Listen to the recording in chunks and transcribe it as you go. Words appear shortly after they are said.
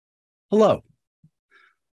Hello,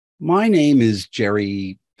 my name is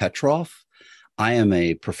Jerry Petroff. I am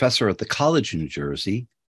a professor at the College of New Jersey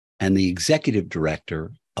and the executive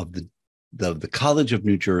director of the College of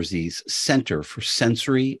New Jersey's Center for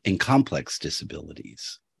Sensory and Complex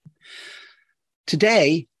Disabilities.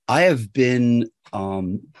 Today, I have been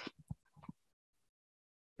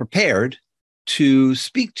prepared to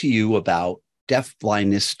speak to you about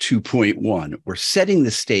Deafblindness 2.1, or setting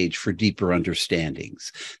the stage for deeper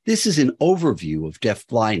understandings. This is an overview of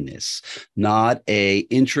deafblindness, not a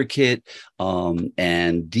intricate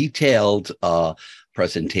and detailed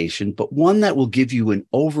presentation, but one that will give you an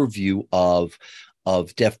overview of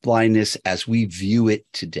deafblindness as we view it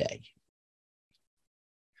today.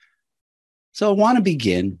 So I want to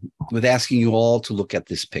begin with asking you all to look at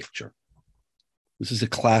this picture. This is a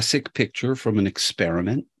classic picture from an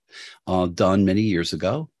experiment done many years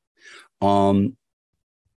ago. And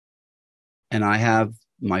I have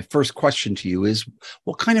my first question to you is,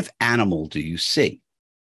 what kind of animal do you see?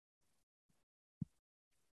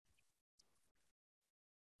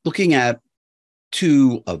 Looking at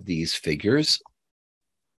two of these figures,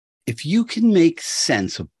 if you can make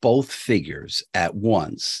sense of both figures at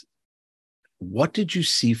once, what did you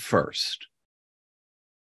see first?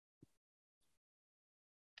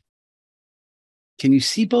 Can you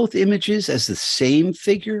see both images as the same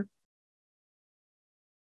figure?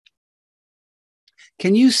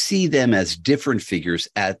 Can you see them as different figures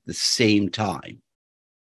at the same time?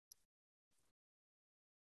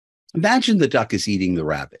 Imagine the duck is eating the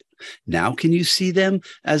rabbit. Now, can you see them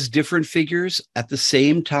as different figures at the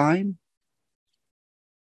same time?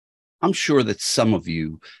 I'm sure that some of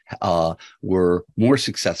you were more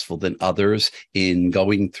successful than others in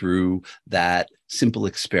going through that simple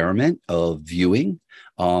experiment of viewing.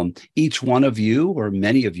 Each one of you, or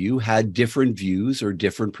many of you, had different views or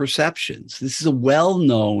different perceptions. This is a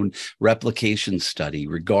well-known replication study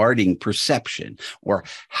regarding perception, or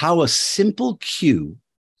how a simple cue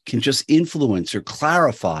can just influence or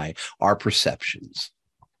clarify our perceptions.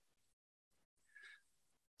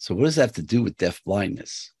 So what does that have to do with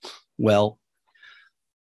deafblindness? Well,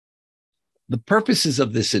 the purposes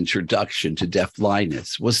of this introduction to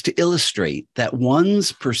deafblindness was to illustrate that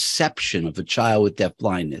one's perception of a child with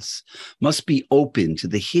deafblindness must be open to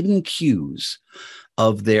the hidden cues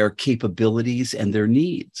of their capabilities and their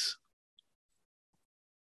needs.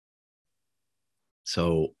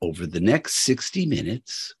 So over the next 60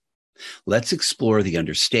 minutes, let's explore the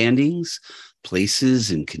understandings, places,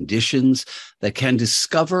 and conditions that can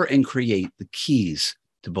discover and create the keys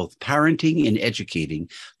to both parenting and educating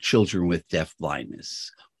children with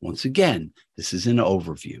deafblindness. Once again, this is an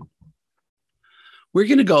overview. We're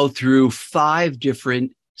going to go through 5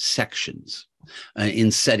 different sections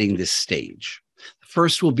in setting this stage. The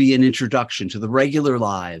first will be an introduction to the regular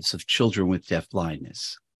lives of children with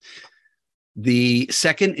deafblindness. The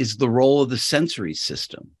second is the role of the sensory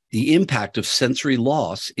system, the impact of sensory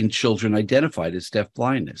loss in children identified as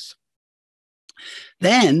deafblindness.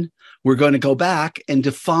 Then we're going to go back and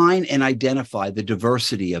define and identify the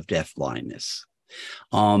diversity of deafblindness.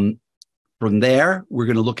 From there, we're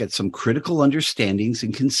going to look at some critical understandings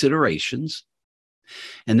and considerations.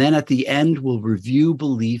 And then at the end, we'll review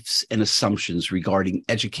beliefs and assumptions regarding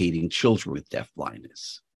educating children with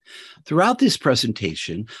deafblindness. Throughout this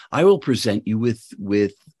presentation, I will present you with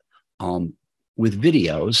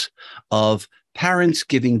videos of parents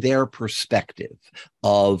giving their perspective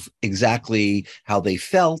of exactly how they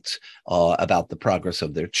felt about the progress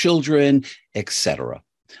of their children, etc.,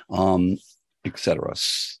 etc.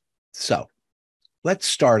 So let's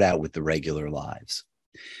start out with the regular lives.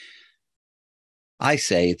 I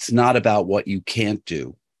say it's not about what you can't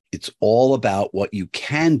do. It's all about what you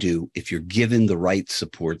can do if you're given the right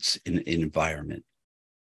supports in environment.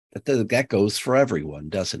 That goes for everyone,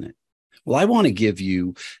 doesn't it? Well, I want to give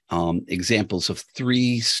you examples of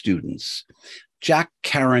 3 students, Jack,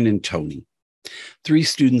 Karen, and Tony, 3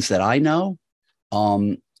 students that I know,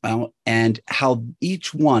 and how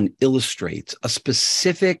each one illustrates a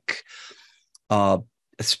specific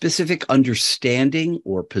understanding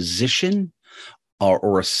or position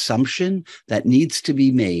or assumption that needs to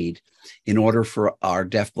be made in order for our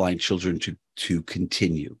deafblind children to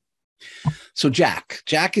continue. So Jack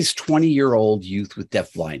is 20-year-old youth with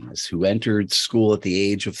deafblindness who entered school at the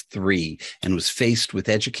age of 3 and was faced with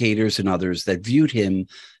educators and others that viewed him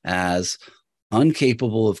as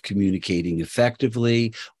incapable of communicating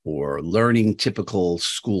effectively or learning typical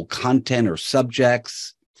school content or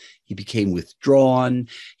subjects. He became withdrawn.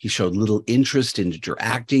 He showed little interest in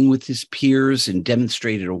interacting with his peers and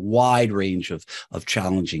demonstrated a wide range of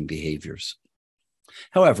challenging behaviors.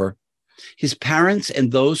 However, His parents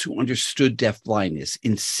and those who understood deafblindness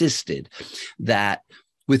insisted that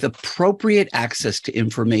with appropriate access to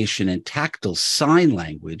information and tactile sign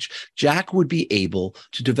language, Jack would be able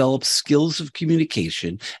to develop skills of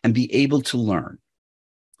communication and be able to learn.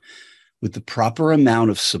 With the proper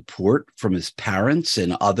amount of support from his parents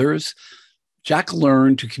and others, Jack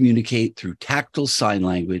learned to communicate through tactile sign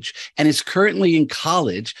language and is currently in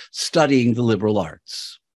college studying the liberal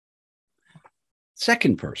arts.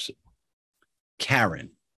 Second person,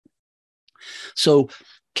 Karen. So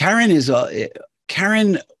Karen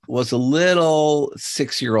was a little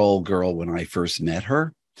 6-year-old girl when I first met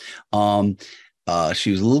her.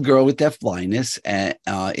 She was a little girl with deafblindness,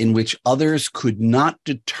 in which others could not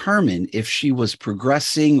determine if she was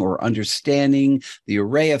progressing or understanding the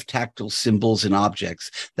array of tactile symbols and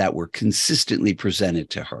objects that were consistently presented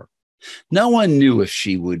to her. No one knew if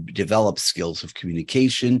she would develop skills of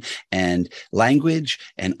communication and language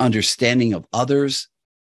and understanding of others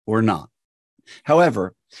or not.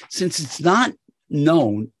 However, since it's not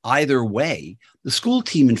known either way, the school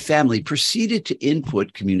team and family proceeded to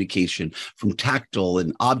input communication from tactile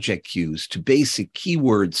and object cues to basic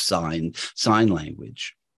keyword sign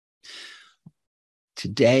language.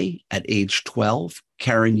 Today, at age 12,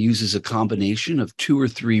 Karen uses a combination of 2 or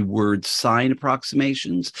 3 word sign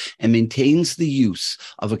approximations and maintains the use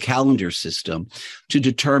of a calendar system to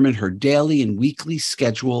determine her daily, weekly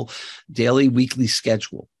schedule.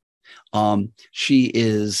 She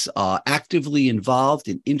is actively involved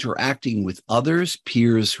in interacting with others,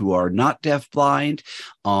 peers who are not deafblind,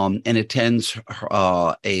 and attends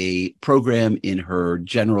a program in her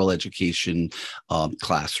general education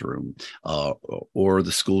classroom, or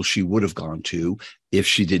the school she would have gone to if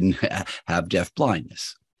she didn't have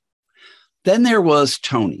deafblindness. Then there was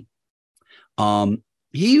Tony.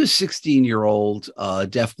 He was a 16-year-old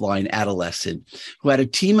deafblind adolescent who had a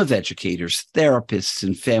team of educators, therapists,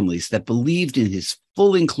 and families that believed in his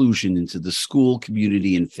full inclusion into the school,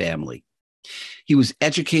 community, and family. He was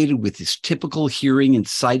educated with his typical hearing and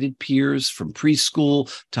sighted peers from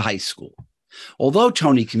preschool to high school. Although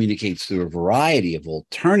Tony communicates through a variety of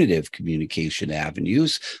alternative communication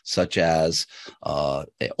avenues, such as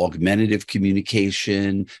augmentative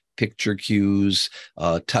communication, picture cues,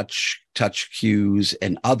 touch cues,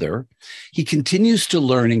 and other, he continues to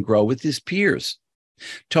learn and grow with his peers.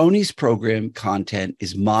 Tony's program content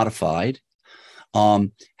is modified.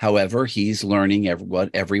 However, he's learning what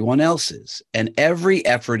everyone else is, and every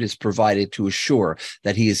effort is provided to assure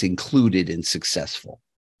that he is included and successful.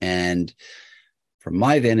 And from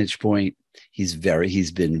my vantage point, he's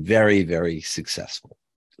been very, very successful.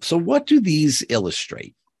 So what do these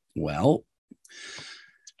illustrate? Well,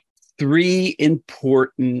 3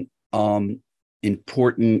 important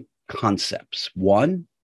concepts. One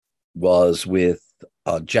was with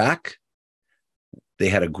Jack. They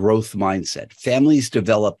had a growth mindset. Families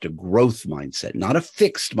developed a growth mindset, not a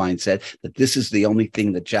fixed mindset that this is the only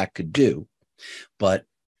thing that Jack could do, but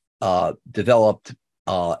developed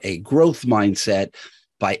a growth mindset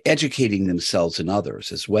by educating themselves and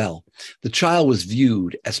others as well. The child was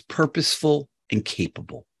viewed as purposeful and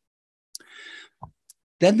capable.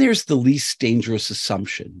 Then there's the least dangerous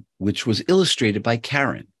assumption, which was illustrated by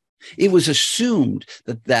Karen. It was assumed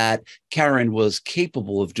that Karen was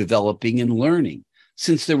capable of developing and learning,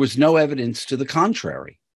 since there was no evidence to the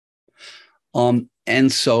contrary.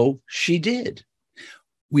 And so she did.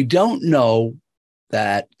 We don't know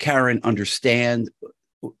that Karen understood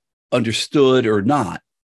or not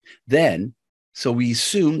then, so we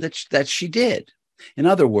assume that she did. In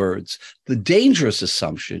other words, the dangerous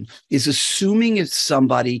assumption is assuming if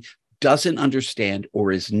somebody doesn't understand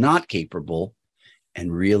or is not capable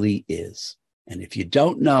and really is. And if you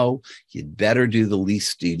don't know, you'd better do the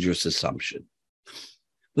least dangerous assumption.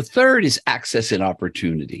 The third is access and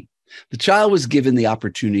opportunity. The child was given the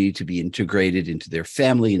opportunity to be integrated into their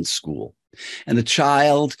family and school. And the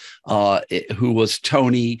child, who was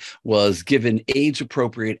Tony, was given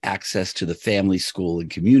age-appropriate access to the family, school, and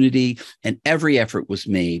community, and every effort was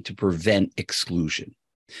made to prevent exclusion.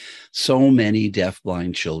 So many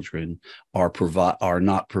deafblind children are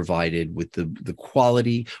not provided with the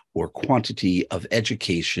quality or quantity of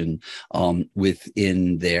education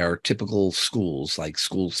within their typical schools, like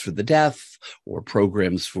schools for the deaf or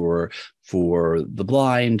programs for the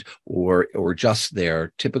blind, or just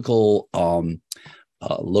their typical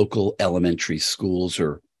local elementary schools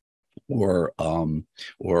or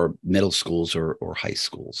middle schools or high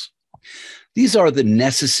schools. These are the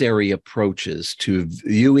necessary approaches to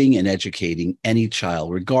viewing and educating any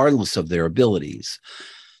child, regardless of their abilities.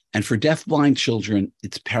 And for deafblind children,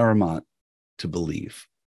 it's paramount to believe.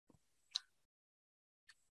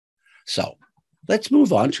 So let's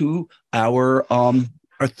move on to our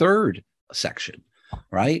third section,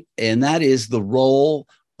 right? And that is the role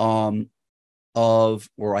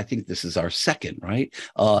or I think this is our second, right?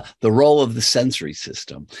 The role of the sensory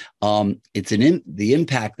system. It's the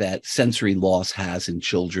impact that sensory loss has in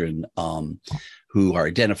children who are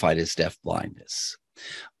identified as deafblindness.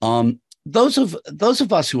 Those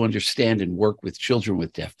of us who understand and work with children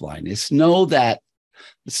with deafblindness know that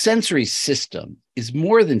the sensory system is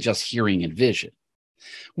more than just hearing and vision.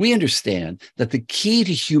 We understand that the key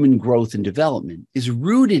to human growth and development is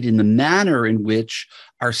rooted in the manner in which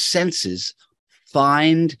our senses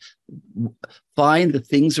find the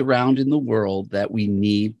things around in the world that we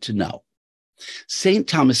need to know. St.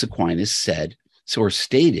 Thomas Aquinas said, or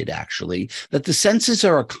stated actually, that the senses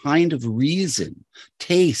are a kind of reason.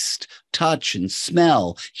 Taste, touch, and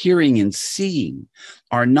smell, hearing and seeing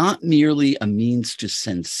are not merely a means to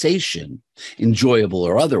sensation, enjoyable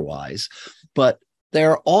or otherwise, but they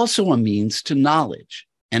are also a means to knowledge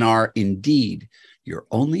and are indeed your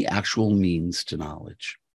only actual means to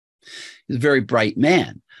knowledge. He's a very bright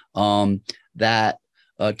man that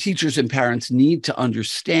teachers and parents need to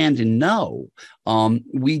understand and know.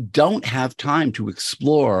 We don't have time to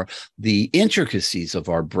explore the intricacies of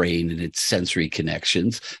our brain and its sensory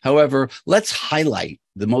connections. However, let's highlight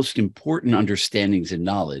the most important understandings and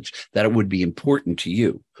knowledge that would be important to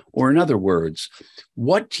you. Or in other words,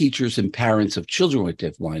 what teachers and parents of children with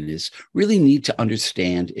deafblindness really need to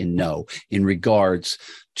understand and know in regards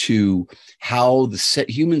to how the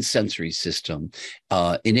human sensory system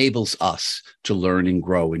enables us to learn and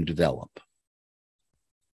grow and develop.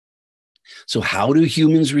 So how do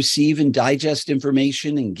humans receive and digest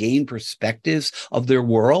information and gain perspectives of their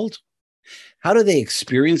world? How do they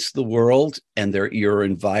experience the world and your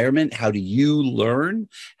environment? How do you learn?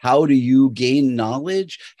 How do you gain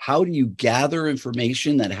knowledge? How do you gather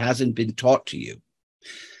information that hasn't been taught to you?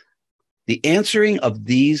 The answering of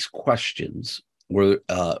these questions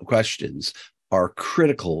are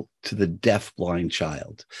critical to the deafblind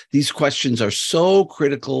child. These questions are so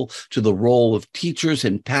critical to the role of teachers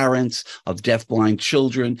and parents of deafblind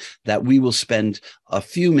children that we will spend a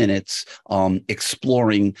few minutes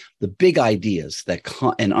exploring the big ideas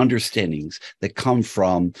and understandings that come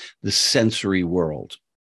from the sensory world.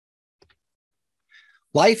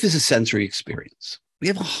 Life is a sensory experience. We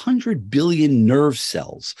have 100 billion nerve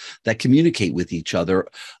cells that communicate with each other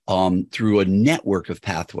through a network of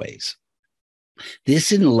pathways.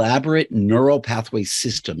 This elaborate neural pathway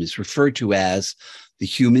system is referred to as the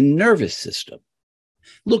human nervous system.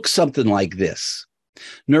 Looks something like this.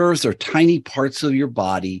 Nerves are tiny parts of your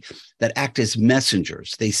body that act as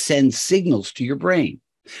messengers. They send signals to your brain.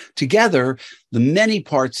 Together, the many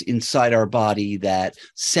parts inside our body that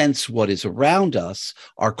sense what is around us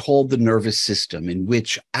are called the nervous system, in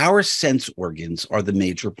which our sense organs are the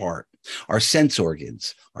major part. Our sense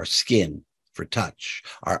organs, our skin for touch,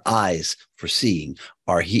 our eyes for seeing,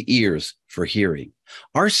 our ears for hearing.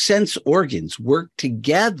 Our sense organs work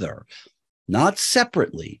together, not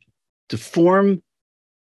separately, to form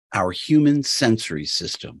our human sensory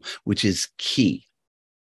system, which is key.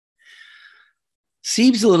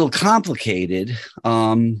 Seems a little complicated,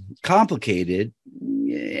 and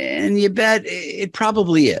you bet it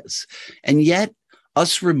probably is. And yet,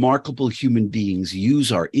 us remarkable human beings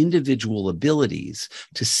use our individual abilities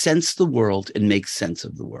to sense the world and make sense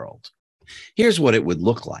of the world. Here's what it would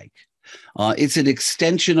look like. It's an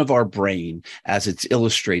extension of our brain as it's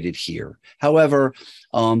illustrated here. However,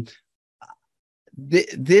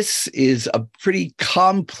 this is a pretty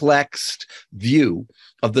complex view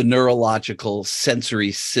of the neurological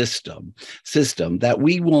sensory system that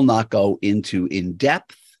we will not go into in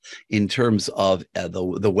depth in terms of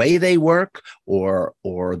the way they work or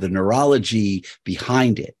the neurology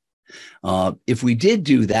behind it. If we did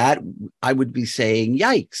do that, I would be saying,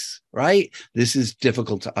 yikes, right? This is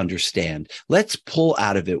difficult to understand. Let's pull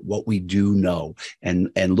out of it what we do know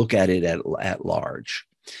and look at it at large.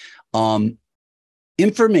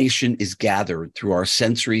 Information is gathered through our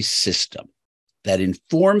sensory system that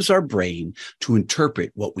informs our brain to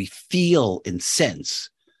interpret what we feel and sense.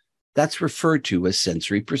 That's referred to as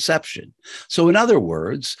sensory perception. So in other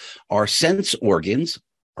words, our sense organs,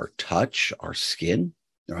 our touch, our skin,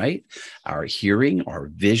 right? Our hearing, our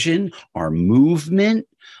vision, our movement,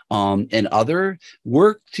 and other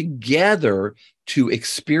work together to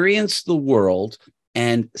experience the world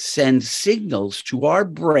and send signals to our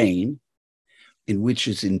brain in which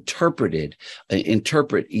is interpret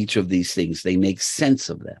each of these things. They make sense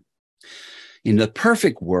of them. In the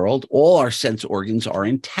perfect world, all our sense organs are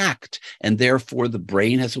intact, and therefore the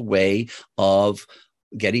brain has a way of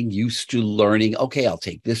getting used to learning, okay, I'll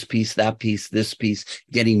take this piece, that piece, this piece,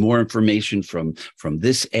 getting more information from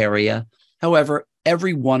this area. However,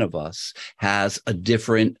 every one of us has a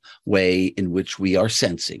different way in which we are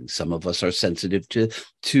sensing. Some of us are sensitive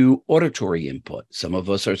to auditory input. Some of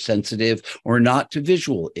us are sensitive or not to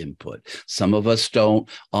visual input. Some of us don't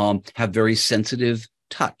have very sensitive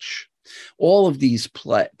touch. All of these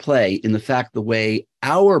play in the fact the way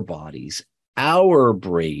our bodies, our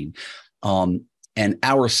brain, and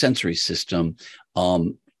our sensory system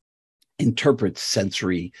interprets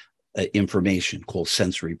sensory information called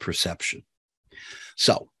sensory perception.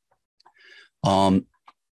 So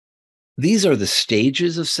these are the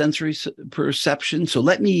stages of sensory perception. So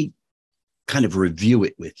let me kind of review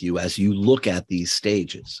it with you as you look at these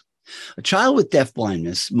stages. A child with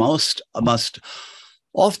deafblindness must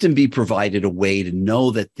often be provided a way to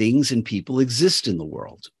know that things and people exist in the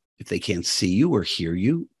world. If they can't see you or hear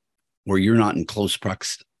you, or you're not in close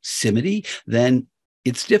proximity, then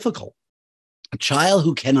it's difficult. A child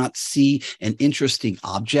who cannot see an interesting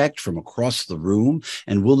object from across the room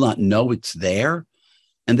and will not know it's there,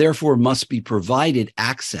 and therefore must be provided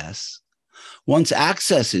access. Once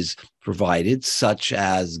access is provided, such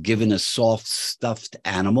as given a soft stuffed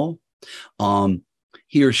animal,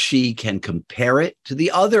 he or she can compare it to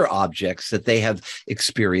the other objects that they have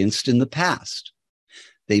experienced in the past.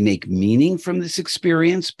 They make meaning from this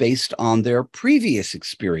experience based on their previous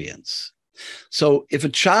experience. So if a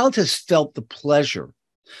child has felt the pleasure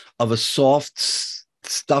of a soft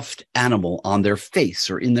stuffed animal on their face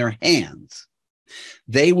or in their hands,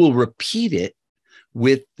 they will repeat it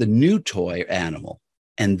with the new toy animal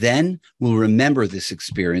and then will remember this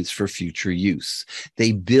experience for future use.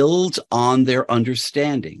 They build on their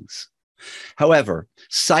understandings. However,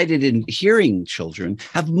 sighted and hearing children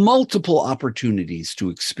have multiple opportunities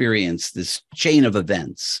to experience this chain of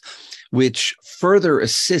events, which further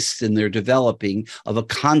assists in their developing of a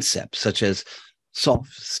concept such as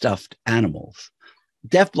soft stuffed animals.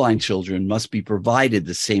 Deafblind children must be provided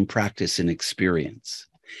the same practice and experience.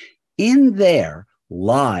 In there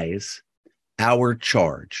lies our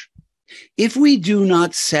charge. If we do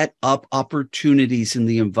not set up opportunities in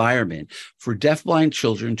the environment for deafblind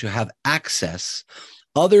children to have access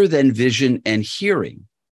other than vision and hearing,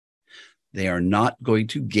 they are not going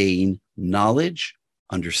to gain knowledge,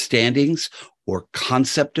 understandings, or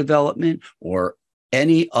concept development, or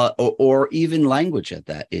any or even language at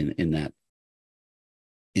that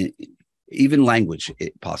even language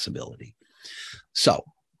possibility. So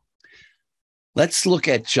let's look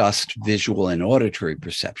at just visual and auditory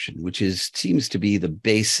perception, which seems to be the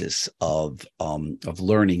basis of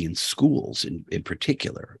learning in schools in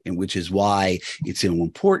particular, and which is why it's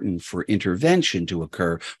important for intervention to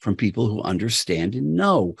occur from people who understand and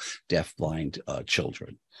know deafblind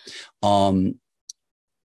children.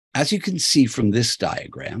 As you can see from this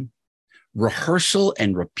diagram, rehearsal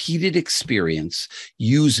and repeated experience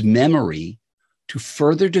use memory to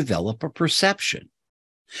further develop a perception.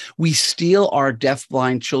 We steal our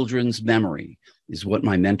deafblind children's memory, is what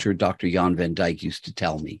my mentor, Dr. Jan van Dijk, used to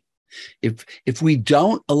tell me. If we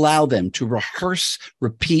don't allow them to rehearse,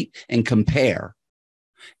 repeat, and compare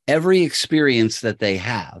every experience that they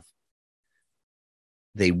have,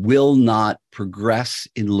 they will not progress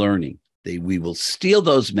in learning. We will steal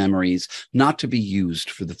those memories not to be used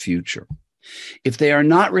for the future. If they are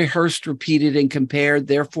not rehearsed, repeated, and compared,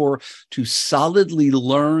 therefore, to solidly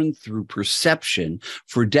learn through perception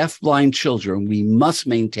for deafblind children, we must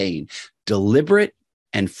maintain deliberate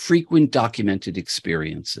and frequent documented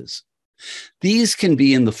experiences. These can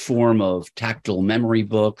be in the form of tactile memory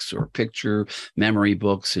books or picture memory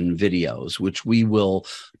books and videos, which we will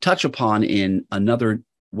touch upon in another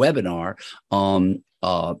webinar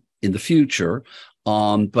in the future,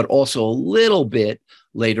 but also a little bit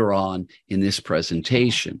later on in this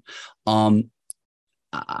presentation.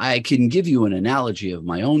 I can give you an analogy of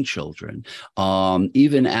my own children.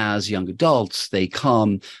 Even as young adults, they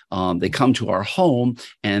come to our home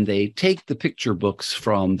and they take the picture books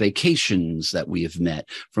from vacations that we have met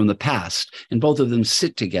from the past, and both of them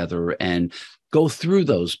sit together and go through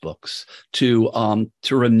those books to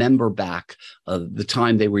remember back the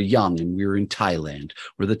time they were young and we were in Thailand,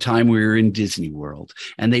 or the time we were in Disney World.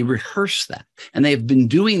 And they rehearse that. And they have been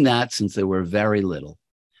doing that since they were very little,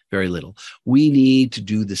 very little. We need to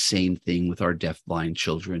do the same thing with our deafblind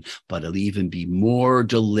children, but it'll even be more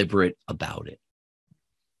deliberate about it.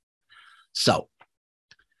 So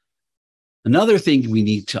another thing we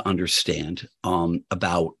need to understand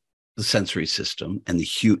about the sensory system and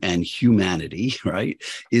humanity, right,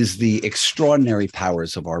 is the extraordinary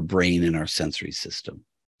powers of our brain and our sensory system.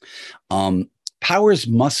 Powers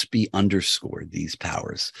must be underscored, these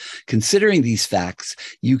powers. Considering these facts,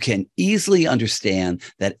 you can easily understand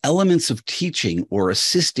that elements of teaching or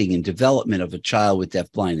assisting in development of a child with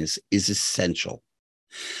deafblindness is essential.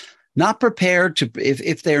 Not prepared to,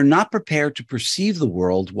 if they're not prepared to perceive the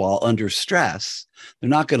world while under stress, they're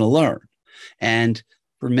not going to learn. And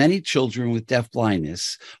for many children with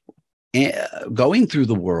deafblindness, going through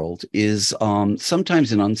the world is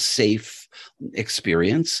sometimes an unsafe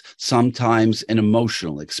experience, sometimes an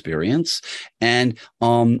emotional experience. And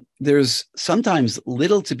there's sometimes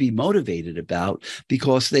little to be motivated about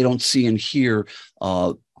because they don't see and hear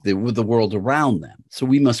the world around them. So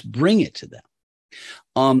we must bring it to them.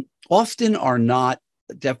 Often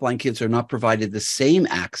deafblind kids are not provided the same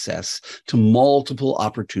access to multiple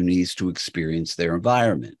opportunities to experience their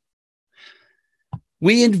environment.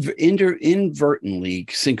 We inadvertently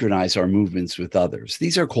synchronize our movements with others.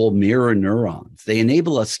 These are called mirror neurons. They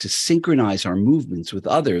enable us to synchronize our movements with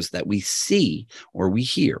others that we see or we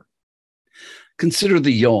hear. Consider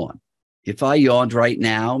the yawn. If I yawned right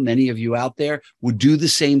now, many of you out there would do the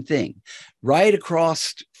same thing. Right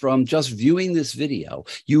across from just viewing this video,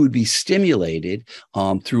 you would be stimulated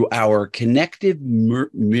through our connective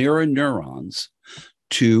mirror neurons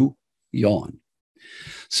to yawn.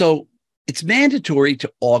 So it's mandatory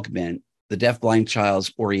to augment the deafblind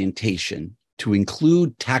child's orientation to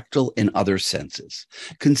include tactile and other senses.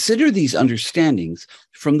 Consider these understandings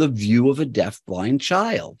from the view of a deafblind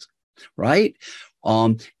child, right?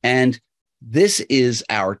 And this is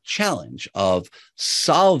our challenge of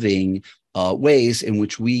solving ways in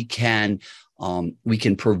which we can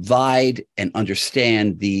provide and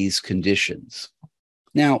understand these conditions.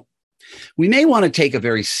 Now, we may want to take a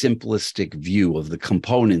very simplistic view of the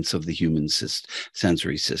components of the human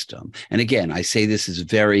sensory system. And again, I say this is a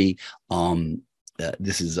very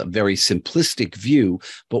simplistic view,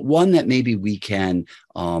 but one that maybe we can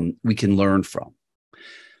learn from.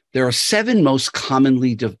 There are 7 most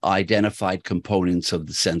commonly identified components of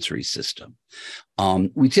the sensory system.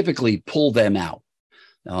 We typically pull them out.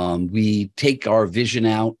 We take our vision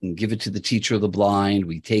out and give it to the teacher of the blind.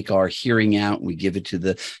 We take our hearing out and we give it to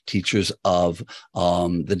the teachers of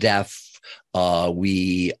the deaf.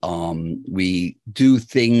 We do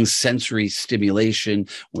things, sensory stimulation,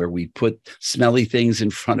 where we put smelly things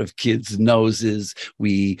in front of kids' noses.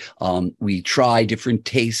 We try different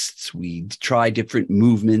tastes. We try different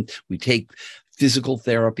movement. We take physical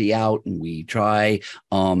therapy out and we try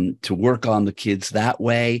to work on the kids that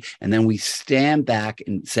way. And then we stand back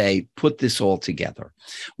and say, put this all together.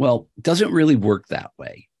 Well, it doesn't really work that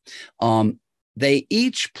way. They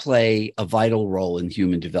each play a vital role in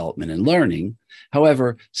human development and learning.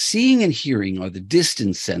 However, seeing and hearing are the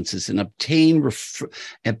distant senses and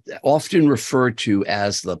often referred to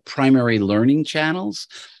as the primary learning channels,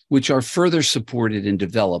 which are further supported and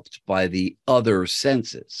developed by the other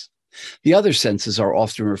senses. The other senses are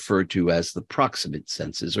often referred to as the proximate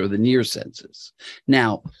senses or the near senses.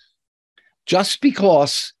 Now, just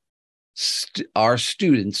because our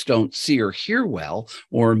students don't see or hear well,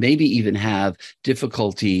 or maybe even have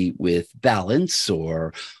difficulty with balance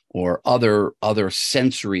or other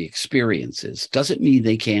sensory experiences, doesn't mean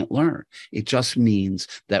they can't learn. It just means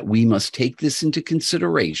that we must take this into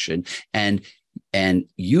consideration and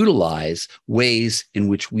utilize ways in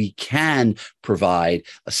which we can provide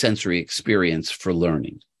a sensory experience for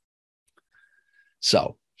learning.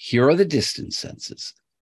 So here are the distant senses,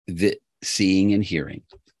 the seeing and hearing.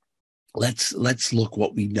 Let's look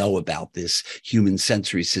what we know about this human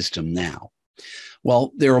sensory system now.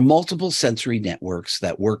 Well, there are multiple sensory networks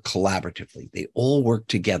that work collaboratively. They all work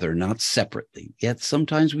together, not separately. Yet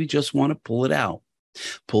sometimes we just want to pull it out,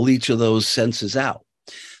 pull each of those senses out.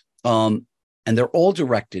 And they're all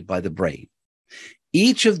directed by the brain.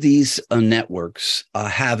 Each of these networks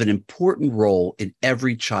have an important role in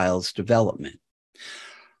every child's development.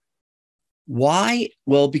 Why?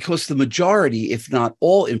 Well, because the majority, if not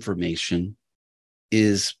all information,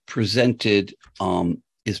 is presented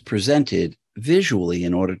visually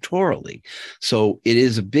and auditorily. So it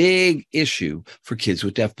is a big issue for kids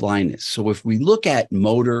with deafblindness. So if we look at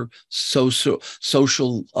motor, social,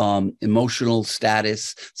 emotional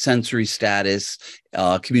status, sensory status,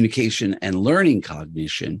 communication, and learning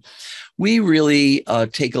cognition, we really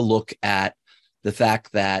take a look at the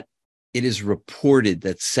fact that it is reported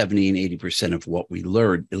that 70 and 80% of what we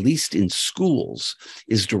learn, at least in schools,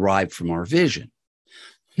 is derived from our vision.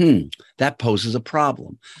 That poses a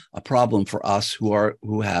problem for us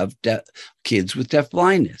who have kids with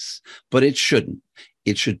deafblindness, but it shouldn't.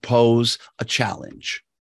 It should pose a challenge.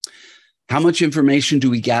 How much information do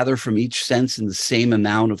we gather from each sense in the same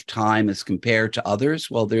amount of time as compared to others?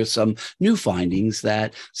 Well, there's some new findings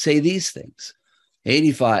that say these things.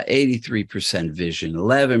 83% vision,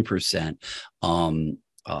 11%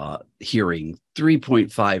 hearing,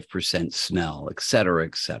 3.5% smell, et cetera,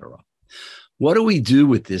 et cetera. What do we do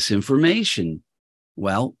with this information?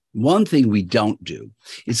 Well, one thing we don't do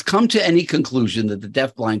is come to any conclusion that the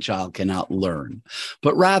deafblind child cannot learn,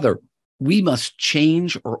 but rather we must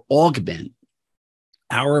change or augment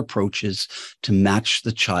our approaches to match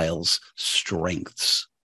the child's strengths.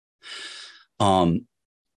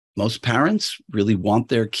 Most parents really want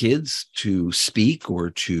their kids to speak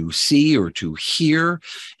or to see or to hear,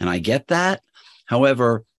 and I get that.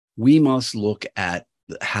 However, we must look at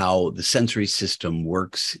how the sensory system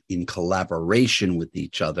works in collaboration with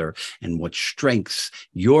each other and what strengths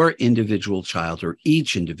your individual child or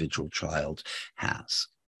each individual child has.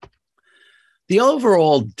 The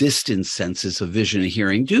overall distance senses of vision and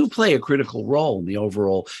hearing do play a critical role in the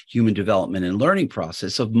overall human development and learning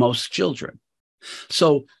process of most children.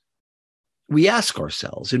 So we ask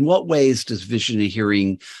ourselves, in what ways does vision and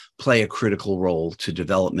hearing play a critical role to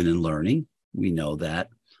development and learning? We know that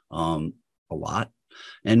a lot.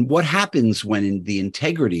 And what happens when the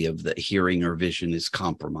integrity of the hearing or vision is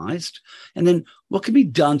compromised? And then what can be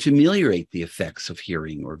done to ameliorate the effects of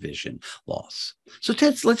hearing or vision loss? So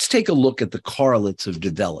let's take a look at the correlates of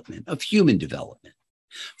development, of human development.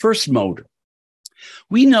 First, motor.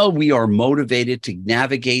 We know we are motivated to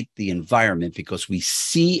navigate the environment because we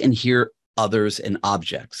see and hear others and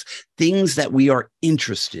objects, things that we are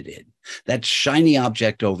interested in. That shiny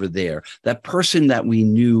object over there, that person that we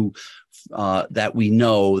knew, that we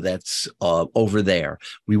know that's over there,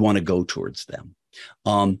 we want to go towards them.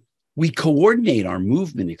 We coordinate our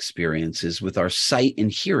movement experiences with our sight and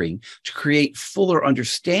hearing to create fuller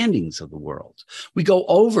understandings of the world. We go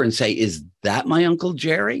over and say, is that my Uncle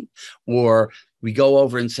Jerry? Or we go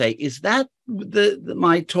over and say, is that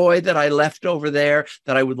my toy that I left over there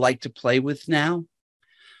that I would like to play with now?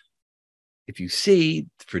 If you see,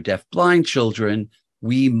 for deaf-blind children,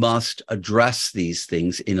 we must address these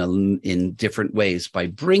things in different ways by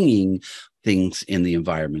bringing things in the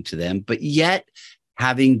environment to them, but yet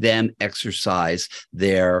having them exercise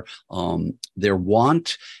their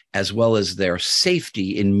want as well as their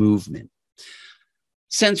safety in movement.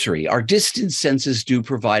 Sensory, our distance senses do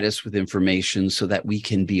provide us with information so that we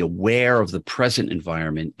can be aware of the present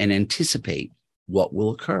environment and anticipate what will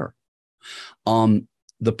occur.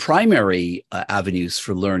 The primary avenues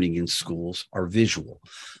for learning in schools are visual,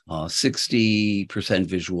 60%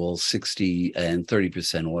 visual, 60 and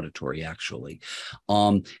 30% auditory, actually.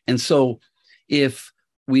 And so if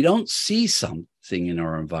we don't see something in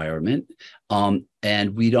our environment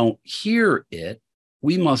and we don't hear it,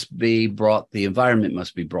 the environment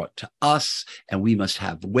must be brought to us, and we must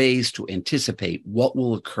have ways to anticipate what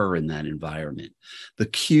will occur in that environment, the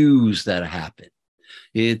cues that happen.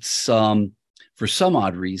 It's, for some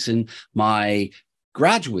odd reason, my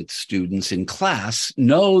graduate students in class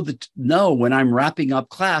know when I'm wrapping up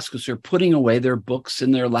class because they're putting away their books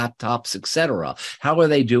and their laptops, etc. How are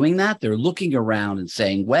they doing that? They're looking around and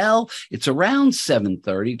saying, well, it's around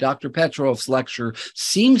 7:30. Dr. Petroff's lecture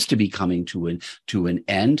seems to be coming to an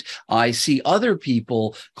end. I see other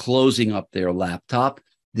people closing up their laptop.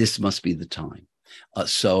 This must be the time.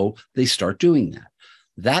 So they start doing that.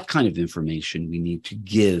 That kind of information we need to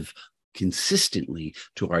give consistently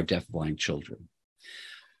to our deafblind children.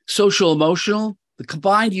 Social emotional, the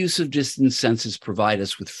combined use of distance senses provide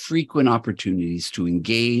us with frequent opportunities to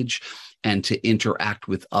engage and to interact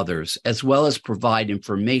with others, as well as provide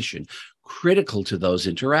information critical to those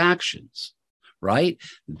interactions, right?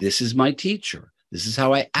 This is my teacher. This is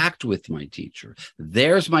how I act with my teacher.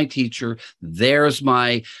 There's my teacher. There's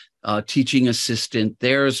my teaching assistant.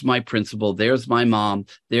 There's my principal. There's my mom.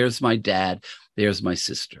 There's my dad. There's my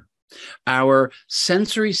sister. Our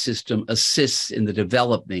sensory system assists in the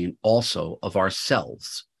development also of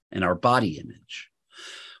ourselves and our body image.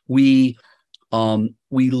 We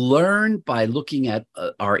learn by looking at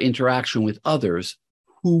our interaction with others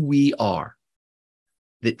who we are.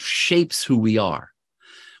 That shapes who we are.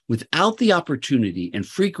 Without the opportunity and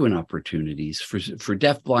frequent opportunities for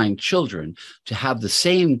deafblind children to have the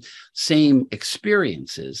same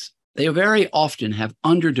experiences, they very often have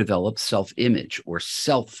underdeveloped self-image or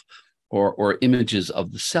or images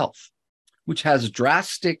of the self, which has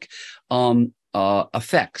drastic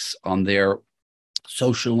effects on their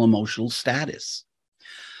social emotional status.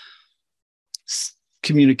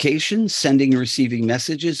 Communication, sending and receiving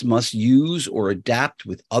messages, must use or adapt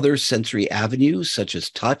with other sensory avenues, such as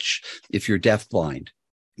touch, if you're deafblind,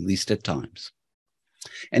 at least at times.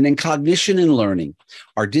 And then cognition and learning.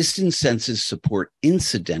 Our distance senses support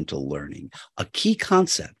incidental learning, a key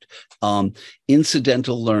concept.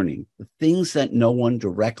 Incidental learning, the things that no one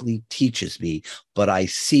directly teaches me, but I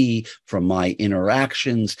see from my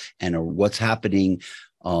interactions and what's happening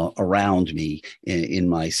around me in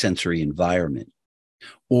my sensory environment.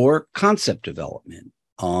 Or concept development,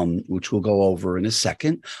 which we'll go over in a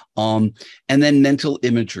second. And then mental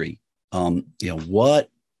imagery.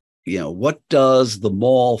 What does the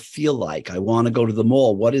mall feel like? I want to go to the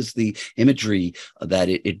mall. What is the imagery that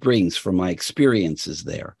it brings from my experiences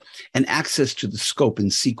there? And access to the scope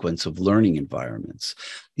and sequence of learning environments.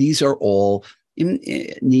 These are all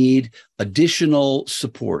need additional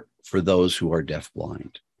support for those who are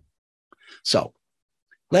deafblind. So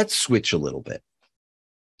let's switch a little bit.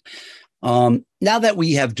 Now that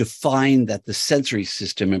we have defined that the sensory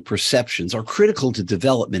system and perceptions are critical to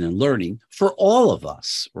development and learning for all of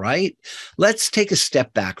us, right? Let's take a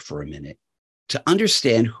step back for a minute to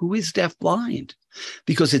understand who is deafblind,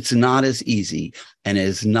 because it's not as easy and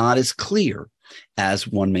is not as clear as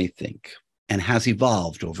one may think and has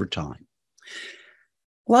evolved over time.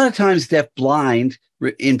 A lot of times deafblind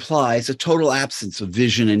implies a total absence of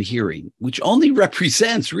vision and hearing, which only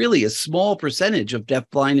represents really a small percentage of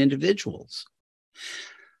deafblind individuals.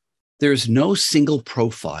 There's no single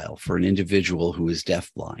profile for an individual who is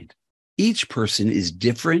deafblind. Each person is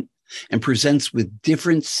different and presents with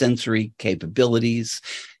different sensory capabilities,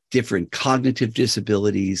 different cognitive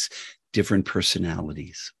disabilities, different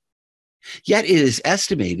personalities. Yet it is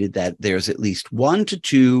estimated that there's at least 1 to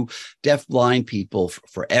 2 deafblind people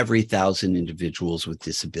for every 1,000 individuals with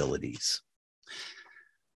disabilities.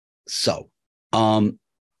 So,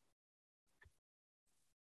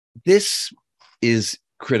 this is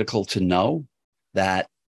critical to know, that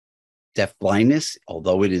deafblindness,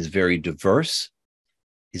 although it is very diverse,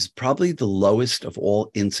 is probably the lowest of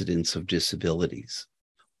all incidents of disabilities.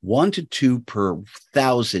 1 to 2 per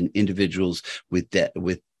 1,000 individuals with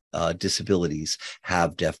disabilities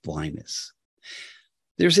have deafblindness.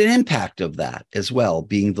 There's an impact of that as well,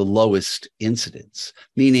 being the lowest incidence,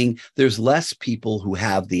 meaning there's less people who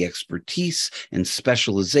have the expertise and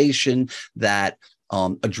specialization that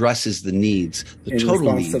addresses the needs, the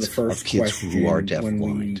total needs of kids who are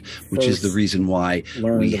deafblind, which is the reason why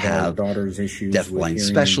we have deafblind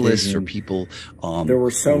specialists or people there were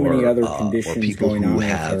so many other conditions or people going who on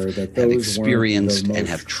have with her that experienced and most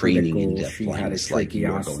have training in critical. She had a deafblindness like you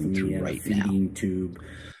are going through tracheostomy and a right now. feeding tube.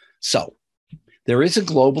 So there is a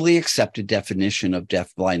globally accepted definition of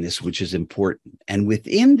deafblindness, which is important. And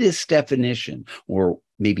within this definition, or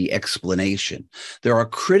maybe explanation, there are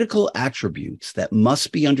critical attributes that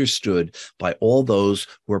must be understood by all those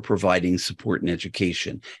who are providing support and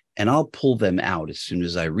education. And I'll pull them out as soon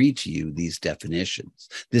as I read to you these definitions,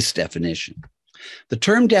 this definition. The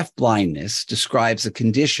term deafblindness describes a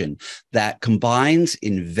condition that combines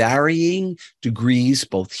in varying degrees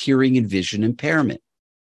both hearing and vision impairment.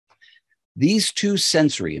 These two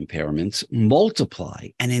sensory impairments multiply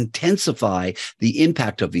and intensify the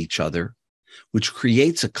impact of each other, which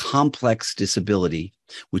creates a complex disability,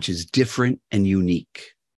 which is different and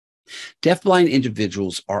unique. Deafblind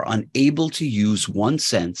individuals are unable to use one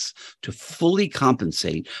sense to fully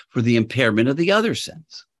compensate for the impairment of the other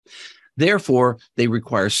sense. Therefore, they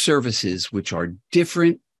require services which are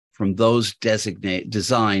different from those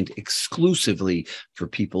designed exclusively for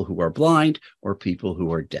people who are blind or people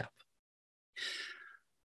who are deaf.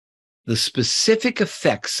 The specific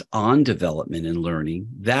effects on development and learning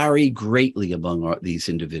vary greatly among these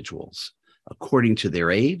individuals according to their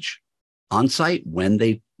age, onset, when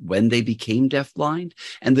they became deafblind,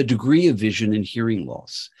 and the degree of vision and hearing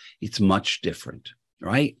loss. It's much different,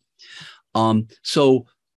 right? So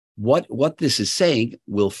what this is saying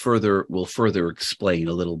will further explain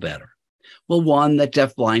a little better. Well, one, that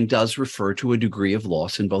deafblind does refer to a degree of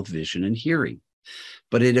loss in both vision and hearing,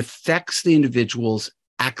 but it affects the individual's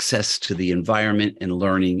access to the environment and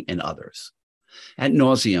learning and others. Ad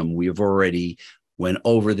nauseum, we have already went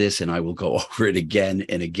over this, and I will go over it again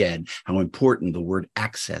and again, how important the word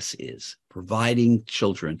access is, providing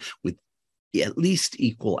children with at least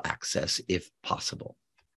equal access if possible.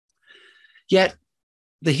 Yet,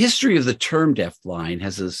 the history of the term deafblind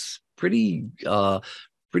has this pretty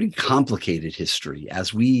complicated history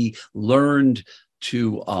as we learned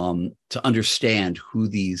to understand who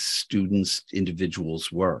these students,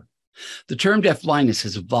 individuals were. The term deafblindness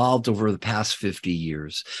has evolved over the past 50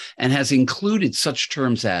 years and has included such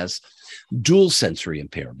terms as dual sensory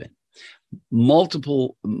impairment,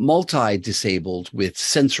 multi-disabled with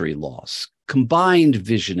sensory loss, combined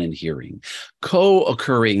vision and hearing,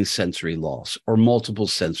 co-occurring sensory loss, or multiple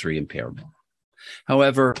sensory impairment.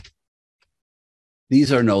 However,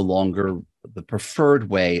 these are no longer the preferred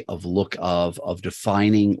way of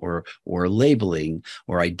defining or labeling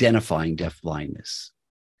or identifying deafblindness.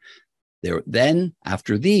 Then,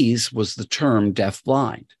 after these, was the term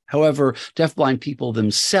deafblind. However, deafblind people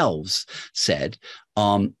themselves said,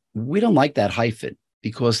 we don't like that hyphen,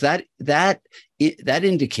 because that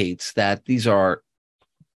indicates that these are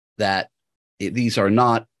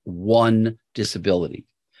not one disability.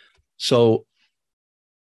 So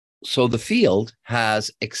the field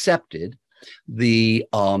has accepted the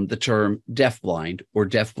term deafblind or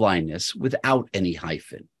deafblindness without any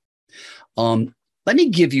hyphen. Let me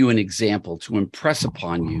give you an example to impress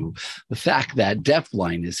upon you the fact that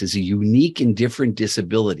deafblindness is a unique and different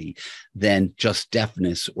disability than just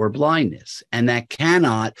deafness or blindness, and that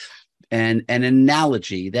cannot, and an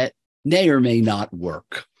analogy that may or may not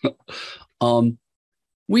work.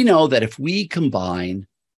 We know that if we combined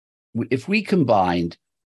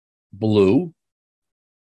blue,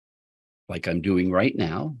 like I'm doing right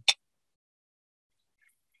now,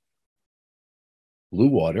 blue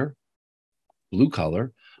water, blue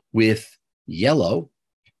color, with yellow,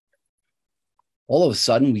 all of a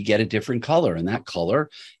sudden we get a different color. And that color,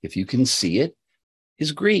 if you can see it,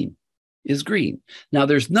 is green. Now,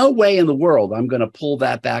 there's no way in the world I'm going to pull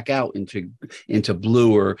that back out into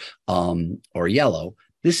blue or yellow.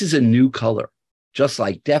 This is a new color. Just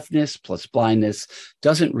like deafness plus blindness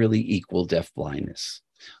doesn't really equal deafblindness.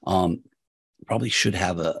 Probably should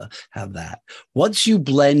have that. Once you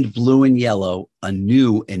blend blue and yellow, a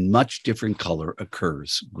new and much different color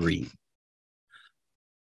occurs, green.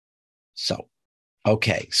 So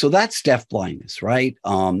that's deafblindness, right?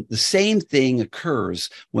 The same thing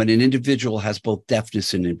occurs when an individual has both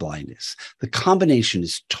deafness and blindness. The combination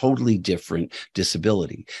is totally different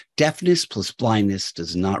disability. Deafness plus blindness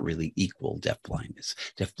does not really equal deafblindness.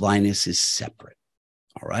 Deafblindness is separate,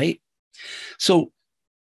 all right? So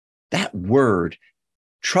that word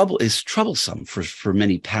is troublesome for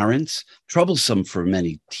many parents, troublesome for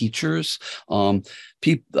many teachers,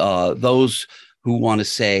 those who want to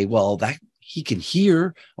say, well, that he can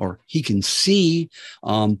hear or he can see.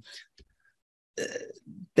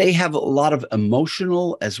 They have a lot of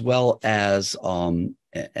emotional as well as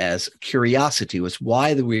curiosity as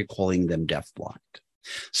why we're calling them deafblind.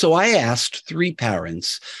 So I asked 3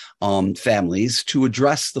 parents, families, to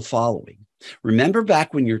address the following. Remember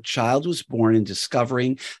back when your child was born and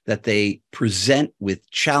discovering that they present with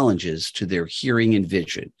challenges to their hearing and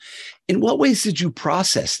vision. In what ways did you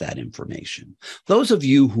process that information? Those of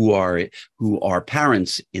you who are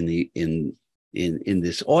parents in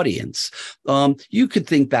this audience, you could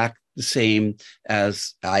think back the same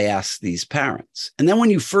as I asked these parents. And then when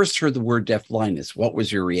you first heard the word deafblindness, what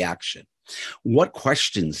was your reaction? What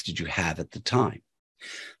questions did you have at the time?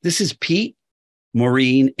 This is Pete,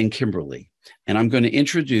 Maureen, and Kimberly. And I'm going to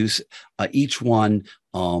introduce each one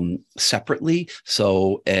separately.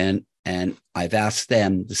 So, and I've asked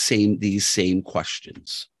them these same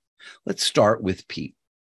questions. Let's start with Pete.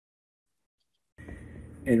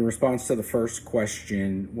 In response to the first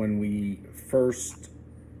question, when we first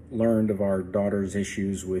learned of our daughter's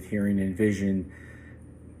issues with hearing and vision,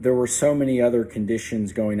 there were so many other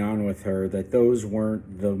conditions going on with her that those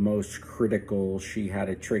weren't the most critical. She had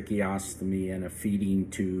a tracheostomy and a feeding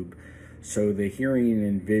tube. So the hearing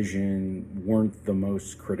and vision weren't the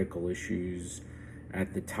most critical issues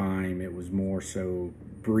at the time. It was more so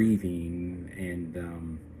breathing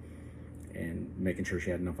and making sure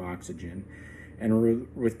she had enough oxygen. And with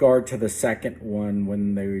regard to the second one,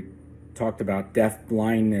 when they talked about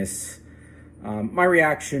deafblindness, my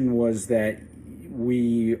reaction was that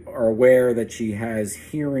we are aware that she has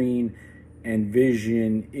hearing and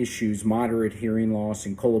vision issues, moderate hearing loss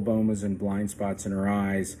and colobomas and blind spots in her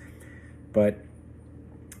eyes. But,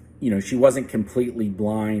 she wasn't completely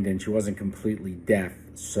blind and she wasn't completely deaf.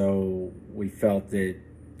 So we felt that,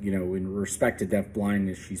 in respect to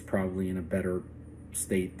deafblindness, she's probably in a better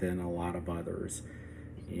state than a lot of others.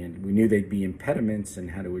 And we knew they'd be impediments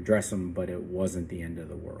and how to address them, but it wasn't the end of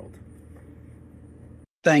the world.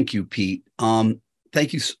 Thank you, Pete.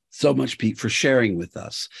 Thank you so much, Pete, for sharing with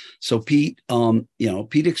us. So Pete,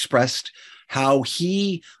 Pete expressed how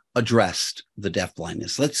he addressed the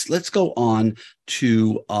deafblindness. Let's go on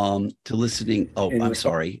to listening. Oh, I'm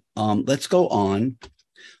sorry. Let's go on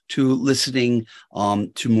to listening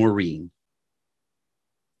to Maureen.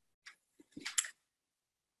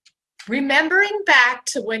 Remembering back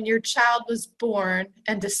to when your child was born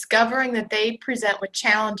and discovering that they present with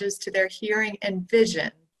challenges to their hearing and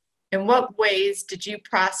vision, in what ways did you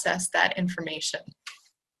process that information?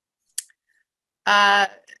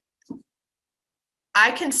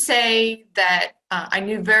 I can say that I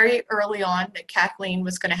knew very early on that Kathleen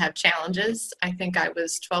was going to have challenges. I think I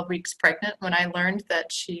was 12 weeks pregnant when I learned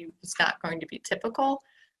that she was not going to be typical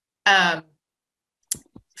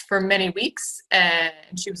for many weeks, and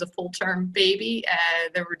she was a full-term baby.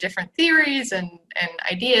 There were different theories and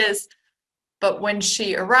ideas, but when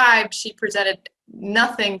she arrived, she presented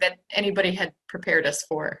nothing that anybody had prepared us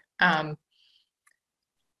for. And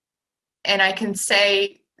I can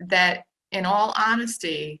say that, in all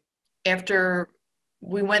honesty, after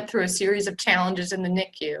we went through a series of challenges in the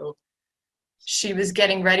NICU, she was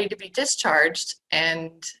getting ready to be discharged,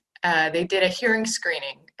 and they did a hearing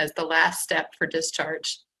screening as the last step for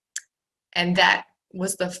discharge. And that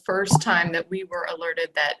was the first time that we were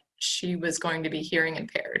alerted that she was going to be hearing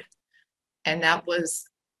impaired. And that was,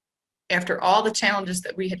 after all the challenges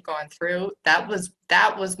that we had gone through, that was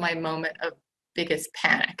my moment of biggest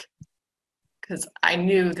panic, because I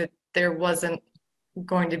knew that there wasn't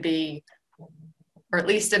going to be, or at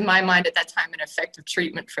least in my mind at that time, an effective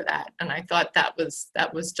treatment for that. And I thought that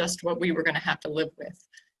was just what we were going to have to live with.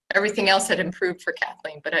 Everything else had improved for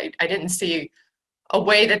Kathleen, but I didn't see a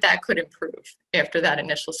way that that could improve after that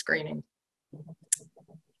initial screening.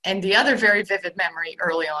 And the other very vivid memory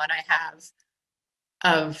early on I have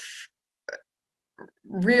of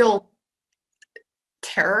real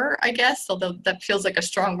terror, I guess, although that feels like a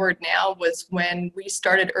strong word now, was when we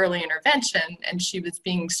started early intervention and she was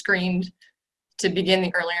being screened to begin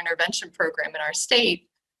the early intervention program in our state.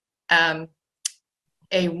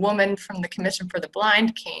 A woman from the Commission for the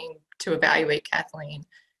Blind came to evaluate Kathleen.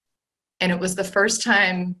 And it was the first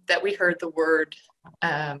time that we heard the word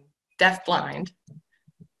deafblind.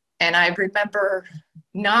 And I remember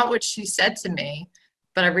not what she said to me,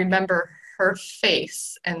 but I remember her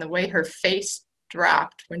face and the way her face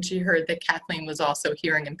dropped when she heard that Kathleen was also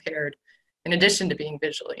hearing impaired, in addition to being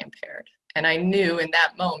visually impaired. And I knew in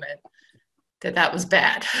that moment that that was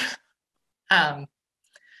bad.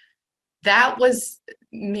 That was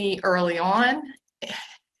me early on.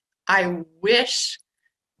 I wish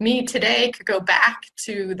me today could go back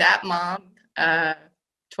to that mom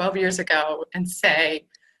 12 years ago and say,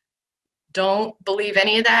 don't believe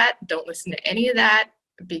any of that, don't listen to any of that,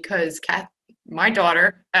 because my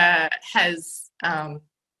daughter has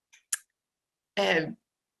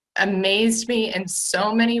amazed me in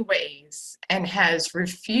so many ways and has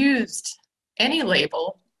refused any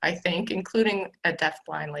label, I think, including a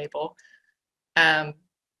deafblind label,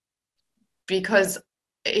 because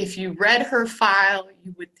if you read her file,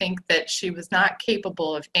 you would think that she was not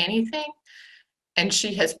capable of anything. And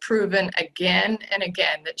she has proven again and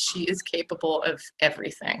again that she is capable of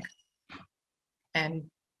everything. And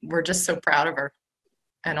we're just so proud of her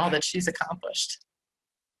and all that she's accomplished.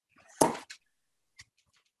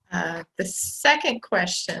 The second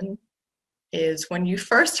question is, when you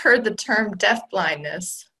first heard the term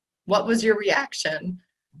deafblindness, what was your reaction?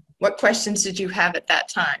 What questions did you have at that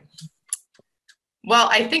time? Well,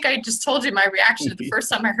 I think I just told you my reaction the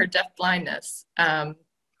first time I heard deafblindness.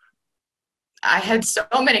 I had so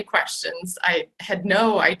many questions. I had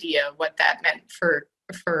no idea what that meant for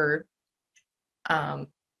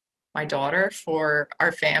my daughter, for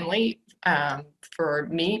our family, for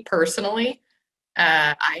me personally.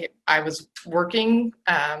 I was working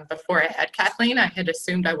before I had Kathleen. I had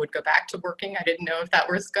assumed I would go back to working. I didn't know if that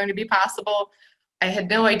was going to be possible. I had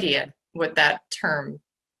no idea what that term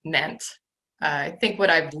meant. I think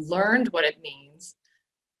what I've learned what it means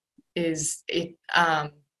is it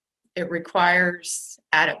requires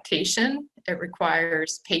adaptation. It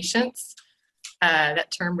requires patience.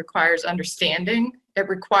 That term requires understanding. It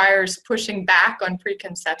requires pushing back on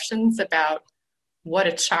preconceptions about what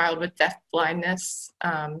a child with deafblindness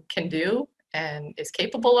can do and is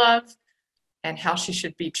capable of, and how she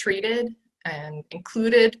should be treated and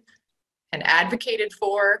included and advocated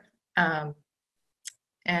for. I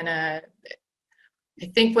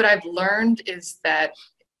think what I've learned is that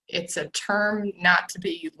it's a term not to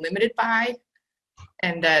be limited by,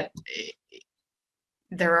 and that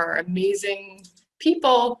there are amazing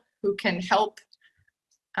people who can help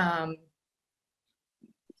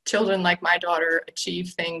children like my daughter achieve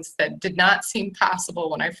things that did not seem possible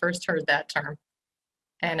when I first heard that term.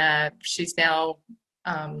 And she's now,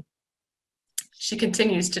 she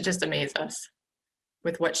continues to just amaze us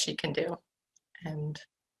with what she can do. And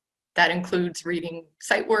that includes reading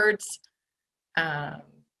sight words,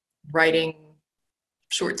 writing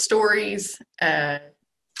short stories,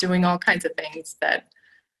 doing all kinds of things that,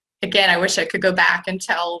 again, I wish I could go back and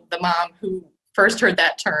tell the mom who first heard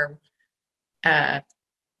that term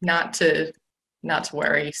not to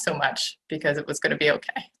worry so much, because it was going to be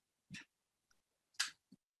okay.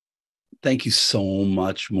 Thank you so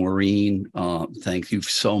much, Maureen. Thank you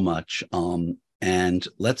so much. And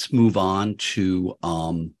let's move on to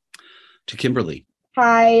Kimberly.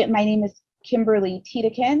 Hi, my name is Kimberly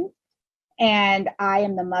Tiedekin, and I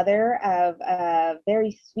am the mother of a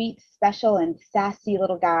very sweet, special, and sassy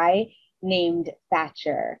little guy named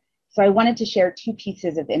Thatcher. So I wanted to share two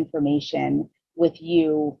pieces of information with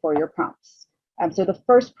you for your prompts. So the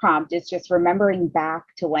first prompt is just remembering back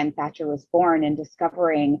to when Thatcher was born and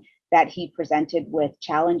discovering that he presented with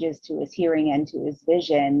challenges to his hearing and to his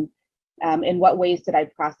vision. In what ways did I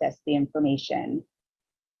process the information?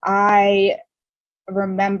 I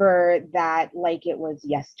remember that like it was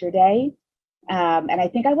yesterday. And I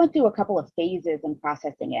think I went through a couple of phases in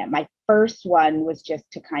processing it. My first one was just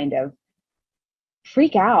to kind of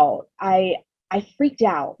freak out. I freaked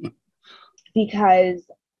out because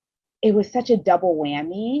it was such a double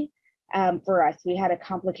whammy for us. We had a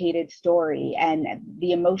complicated story and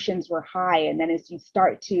the emotions were high. And then as you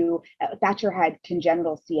start to, Thatcher had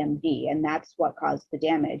congenital CMV, and that's what caused the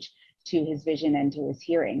damage to his vision and to his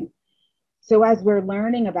hearing. So as we're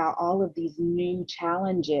learning about all of these new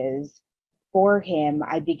challenges for him,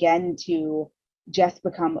 I began to just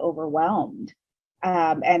become overwhelmed.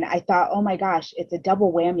 And I thought, oh my gosh, it's a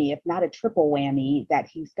double whammy, if not a triple whammy that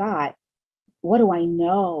he's got. What do I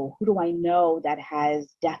know? Who do I know that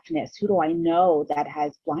has deafness? Who do I know that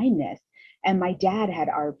has blindness? And my dad had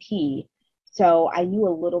RP. So I knew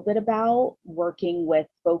a little bit about working with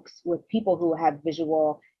folks, with people who have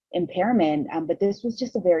visual impairment, but this was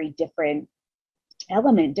just a very different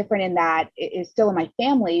element, different in that it is still in my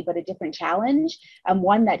family, but a different challenge,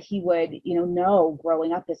 one that he would, know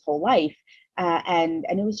growing up his whole life. And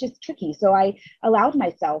it was just tricky. So I allowed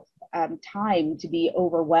myself time to be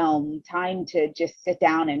overwhelmed, time to just sit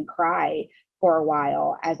down and cry for a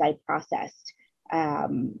while as I processed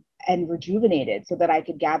and rejuvenated so that I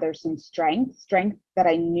could gather some strength that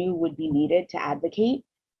I knew would be needed to advocate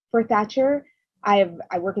for Thatcher. I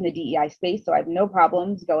work in the DEI space, so I have no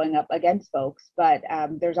problems going up against folks, but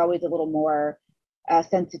there's always a little more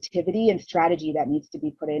sensitivity and strategy that needs to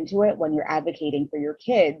be put into it when you're advocating for your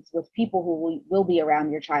kids with people who will be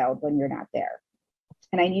around your child when you're not there.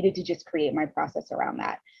 And I needed to just create my process around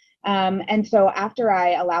that. And so after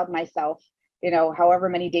I allowed myself, however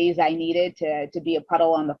many days I needed to be a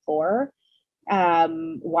puddle on the floor,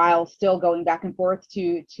 while still going back and forth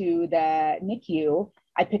to the NICU,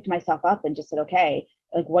 I picked myself up and just said, okay,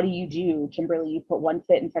 like, what do you do, Kimberly? You put one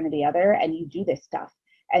foot in front of the other and you do this stuff.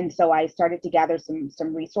 And so I started to gather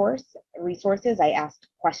some resources. I asked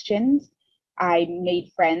questions. I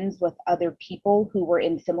made friends with other people who were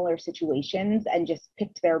in similar situations and just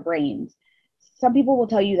picked their brains. Some people will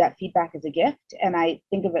tell you that feedback is a gift, and I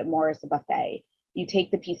think of it more as a buffet. You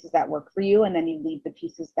take the pieces that work for you, and then you leave the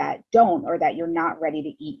pieces that don't, or that you're not ready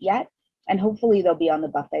to eat yet. And hopefully they'll be on the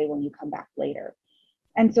buffet when you come back later.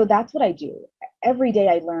 And so that's what I do. Every day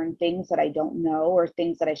I learn things that I don't know or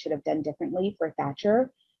things that I should have done differently for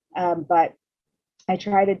Thatcher. But I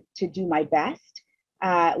try to do my best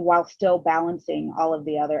while still balancing all of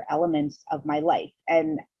the other elements of my life.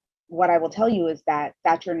 And what I will tell you is that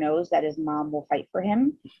Thatcher knows that his mom will fight for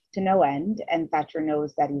him to no end. And Thatcher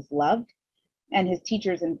knows that he's loved. And his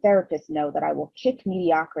teachers and therapists know that I will kick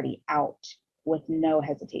mediocrity out with no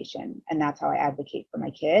hesitation. And that's how I advocate for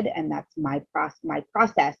my kid. And that's my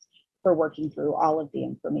process for working through all of the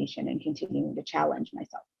information and continuing to challenge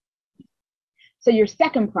myself. So your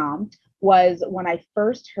second prompt was, when I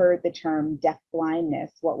first heard the term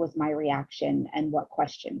deafblindness, what was my reaction and what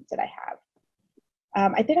questions did I have?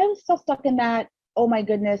 I think I was still stuck in that, oh my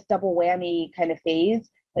goodness, double whammy kind of phase.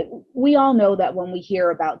 Like, we all know that when we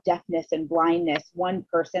hear about deafness and blindness, one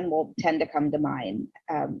person will tend to come to mind,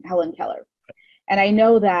 Helen Keller. And I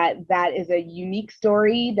know that that is a unique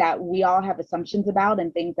story that we all have assumptions about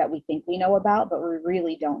and things that we think we know about, but we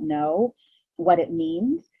really don't know what it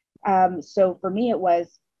means. So for me, it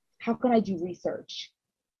was, how can I do research?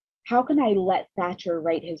 How can I let Thatcher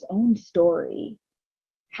write his own story?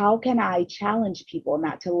 How can I challenge people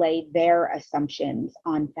not to lay their assumptions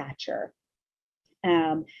on Thatcher?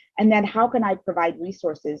 And then how can I provide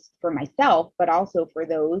resources for myself, but also for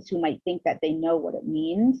those who might think that they know what it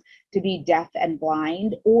means to be deaf and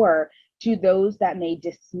blind, or to those that may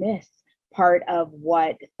dismiss part of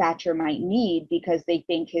what Thatcher might need because they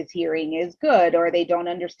think his hearing is good or they don't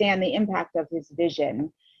understand the impact of his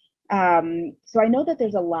vision. So I know that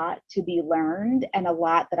there's a lot to be learned and a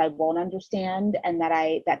lot that I won't understand, and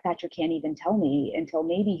that Thatcher can't even tell me until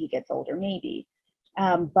maybe he gets older, maybe.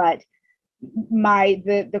 But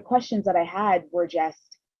the questions that I had were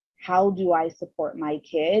just, how do I support my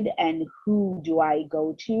kid, and who do I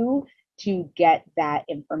go to to get that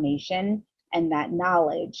information and that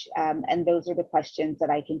knowledge? And those are the questions that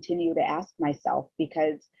I continue to ask myself,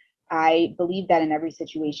 because I believe that in every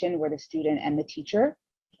situation, we're the student and the teacher.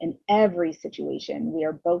 In every situation, we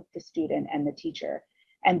are both the student and the teacher.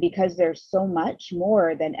 And because there's so much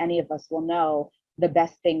more than any of us will know, the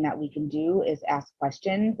best thing that we can do is ask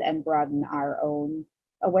questions and broaden our own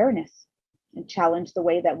awareness and challenge the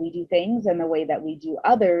way that we do things and the way that we do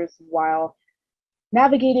others, while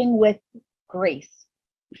navigating with grace.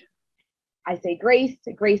 I say grace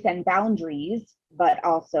and boundaries, but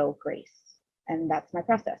also grace. And that's my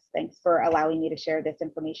process. Thanks for allowing me to share this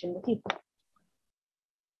information with you.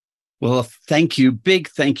 Well, thank you. Big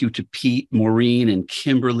thank you to Pete, Maureen, and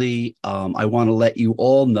Kimberly. I want to let you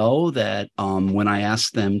all know that when I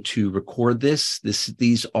asked them to record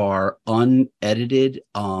these are unedited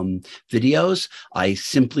videos. I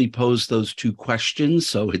simply posed those 2 questions,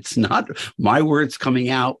 so it's not my words coming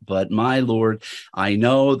out, but my Lord, I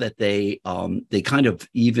know that they kind of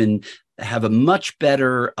even have a much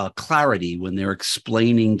better clarity when they're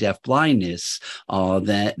explaining deafblindness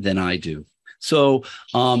than I do. So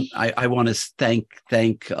I want to thank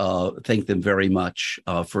them very much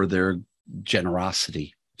for their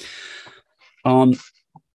generosity.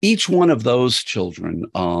 Each one of those children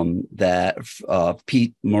that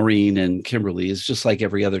Pete, Maureen, and Kimberly is just like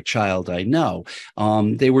every other child I know.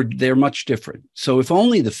 They're much different. So if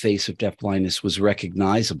only the face of deafblindness was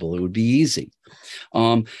recognizable, it would be easy.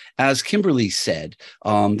 As Kimberly said,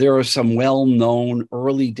 there are some well-known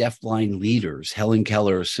early deafblind leaders, Helen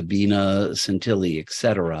Keller, Sabina Santilli,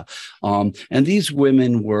 etc. And these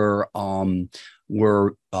women were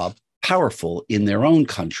powerful in their own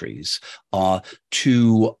countries to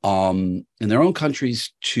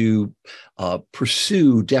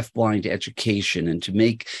pursue deafblind education and to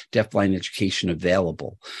make deafblind education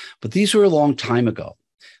available. But these were a long time ago.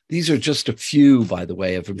 These are just a few, by the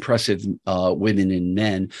way, of impressive women and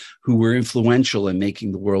men who were influential in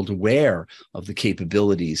making the world aware of the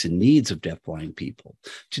capabilities and needs of deafblind people.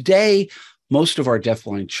 Today, most of our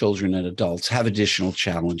deafblind children and adults have additional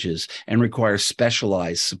challenges and require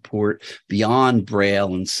specialized support beyond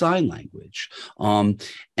Braille and sign language.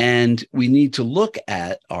 And we need to look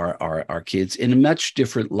at our kids in a much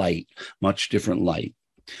different light.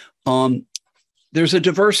 There's a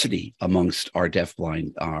diversity amongst our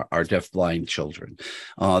deafblind children.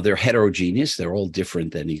 They're heterogeneous. They're all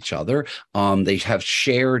different than each other. They have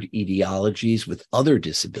shared etiologies with other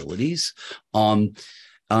disabilities.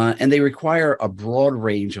 And they require a broad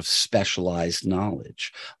range of specialized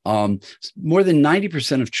knowledge. More than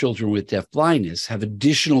 90% of children with deafblindness have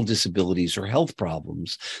additional disabilities or health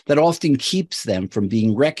problems that often keeps them from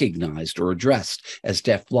being recognized or addressed as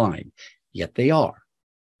deafblind, yet they are.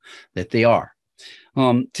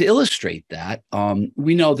 To illustrate that,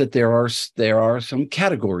 we know that there are some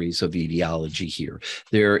categories of etiology here.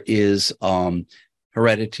 There is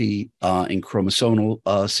heredity and chromosomal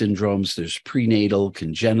syndromes. There's prenatal,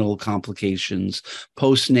 congenital complications,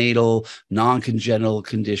 postnatal, non-congenital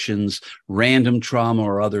conditions, random trauma,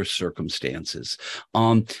 or other circumstances.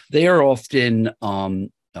 They are often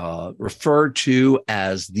referred to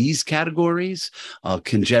as these categories: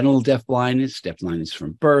 congenital deafblindness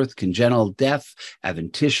from birth; congenital deaf,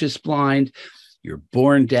 adventitious blind; you're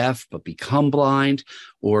born deaf but become blind;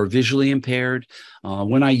 or visually impaired.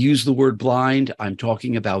 When I use the word blind, I'm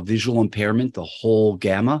talking about visual impairment, the whole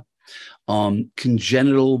gamma.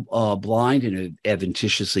 Congenital blind and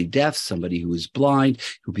adventitiously deaf, somebody who is blind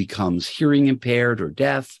who becomes hearing impaired or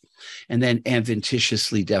deaf. And then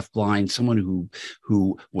adventitiously deafblind, someone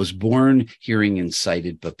who was born hearing and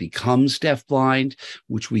sighted but becomes deafblind,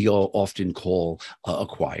 which we all often call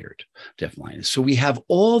acquired deafblindness. So we have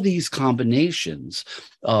all these combinations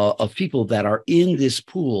of people that are in this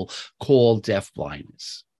pool called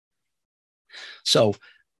deafblindness. So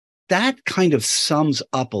that kind of sums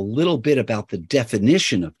up a little bit about the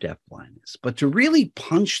definition of deafblindness. But to really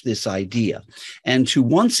punch this idea and to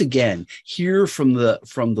once again hear from the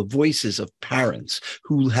voices of parents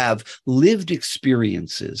who have lived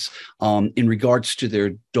experiences in regards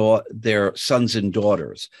to their sons and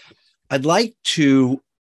daughters, I'd like to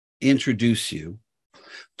introduce you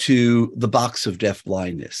to the box of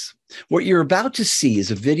deafblindness. What you're about to see is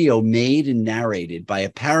a video made and narrated by a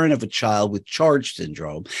parent of a child with Charge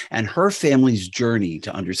syndrome and her family's journey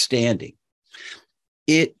to understanding.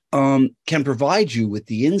 It can provide you with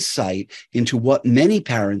the insight into what many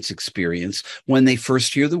parents experience when they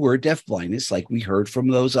first hear the word deafblindness, like we heard from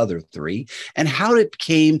those other 3, and how it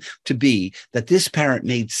came to be that this parent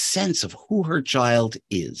made sense of who her child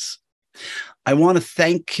is. I want to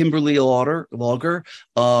thank Kimberly Lauger,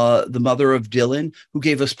 the mother of Dylan, who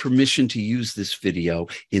gave us permission to use this video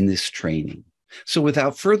in this training. So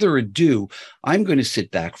without further ado, I'm going to sit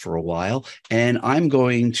back for a while, and I'm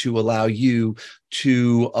going to allow you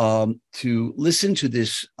to listen to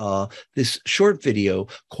this this short video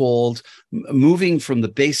called "Moving from the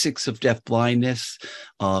Basics of Deafblindness,"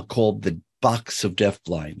 called "The Box of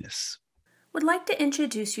Deafblindness." Would like to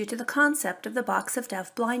introduce you to the concept of the box of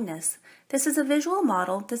deafblindness. This is a visual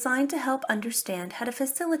model designed to help understand how to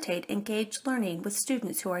facilitate engaged learning with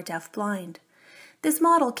students who are deafblind. This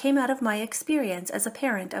model came out of my experience as a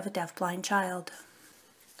parent of a deafblind child.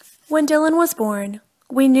 When Dylan was born,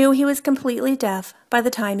 we knew he was completely deaf by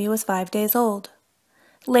the time he was 5 days old.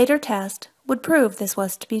 Later tests would prove this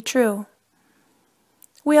was to be true.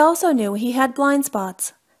 We also knew he had blind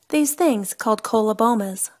spots, these things called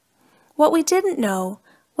colobomas. What we didn't know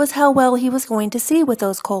was how well he was going to see with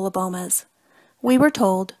those colobomas. We were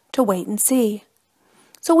told to wait and see.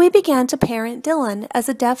 So we began to parent Dylan as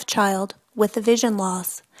a deaf child with a vision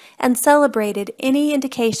loss and celebrated any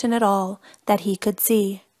indication at all that he could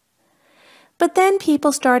see. But then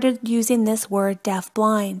people started using this word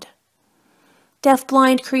deafblind.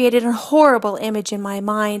 Deafblind created a horrible image in my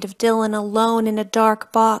mind of Dylan alone in a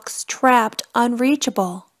dark box, trapped,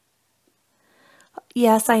 unreachable.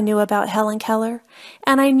 Yes, I knew about Helen Keller,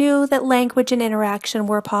 and I knew that language and interaction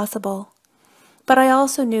were possible. But I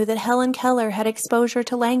also knew that Helen Keller had exposure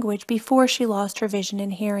to language before she lost her vision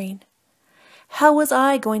and hearing. How was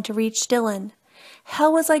I going to reach Dylan? How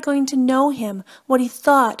was I going to know him, what he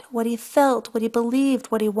thought, what he felt, what he believed,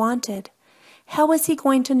 what he wanted? How was he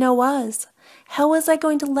going to know us? How was I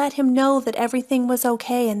going to let him know that everything was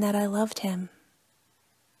okay and that I loved him?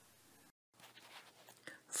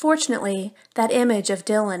 Fortunately, that image of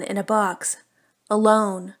Dylan in a box,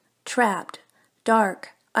 alone, trapped,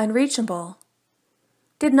 dark, unreachable,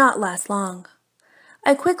 did not last long.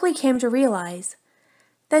 I quickly came to realize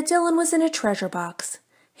that Dylan was in a treasure box,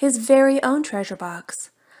 his very own treasure box,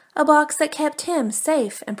 a box that kept him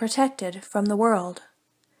safe and protected from the world.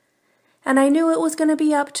 And I knew it was going to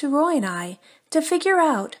be up to Roy and I to figure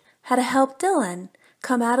out how to help Dylan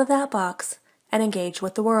come out of that box and engage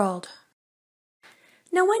with the world.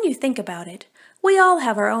 Now, when you think about it, we all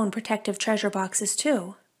have our own protective treasure boxes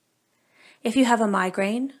too. If you have a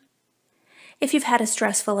migraine, if you've had a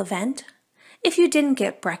stressful event, if you didn't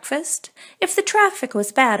get breakfast, if the traffic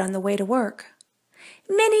was bad on the way to work,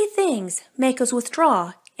 many things make us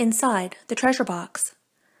withdraw inside the treasure box.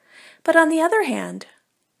 But on the other hand,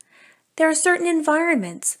 there are certain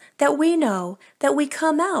environments that we know that we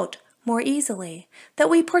come out more easily, that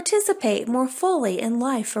we participate more fully in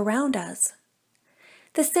life around us.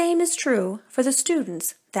 The same is true for the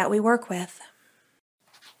students that we work with.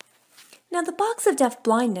 Now, the box of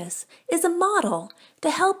deafblindness is a model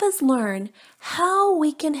to help us learn how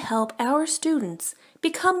we can help our students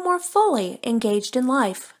become more fully engaged in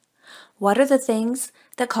life. What are the things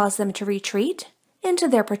that cause them to retreat into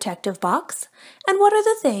their protective box, and what are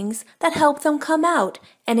the things that help them come out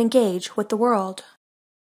and engage with the world?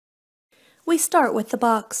 We start with the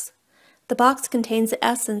box. The box contains the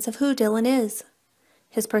essence of who Dylan is.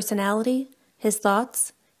 His personality, his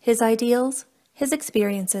thoughts, his ideals, his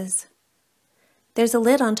experiences. There's a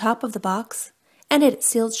lid on top of the box, and it's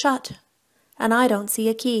sealed shut, and I don't see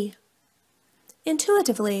a key.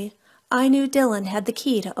 Intuitively, I knew Dylan had the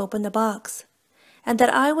key to open the box, and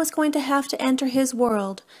that I was going to have to enter his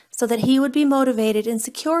world so that he would be motivated and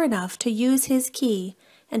secure enough to use his key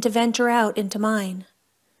and to venture out into mine.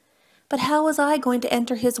 But how was I going to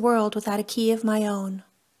enter his world without a key of my own?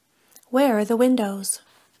 Where are the windows?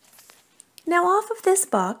 Now, off of this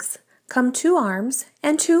box come 2 arms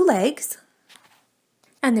and 2 legs,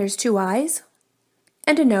 and there's 2 eyes,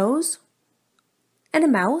 and a nose, and a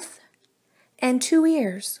mouth, and 2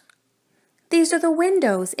 ears. These are the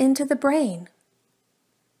windows into the brain.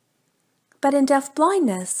 But in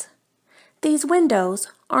deafblindness, these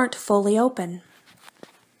windows aren't fully open.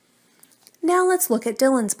 Now let's look at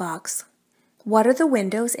Dylan's box. What are the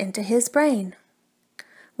windows into his brain?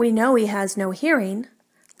 We know he has no hearing.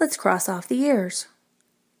 Let's cross off the ears.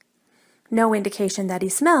 No indication that he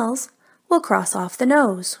smells. We'll cross off the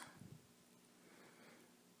nose.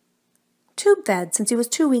 Tube fed since he was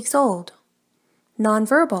 2 weeks old.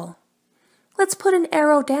 Nonverbal. Let's put an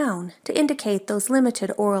arrow down to indicate those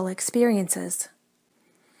limited oral experiences.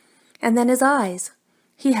 And then his eyes.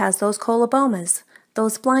 He has those colobomas,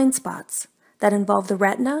 those blind spots that involve the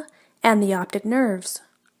retina and the optic nerves.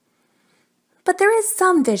 But there is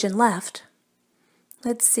some vision left.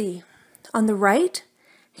 Let's see. On the right,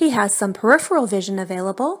 he has some peripheral vision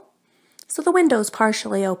available, so the window's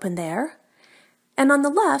partially open there, And on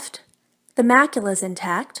the left, the macula is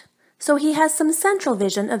intact, so he has some central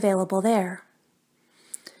vision available there.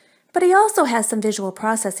 But he also has some visual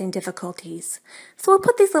processing difficulties, so we'll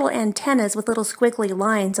put these little antennas with little squiggly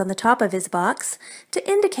lines on the top of his box to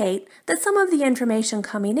indicate that some of the information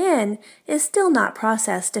coming in is still not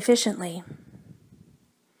processed efficiently.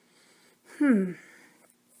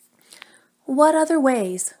 What other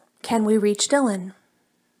ways can we reach Dylan?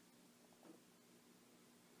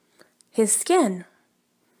 His skin.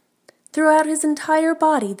 Throughout his entire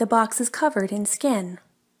body, the box is covered in skin.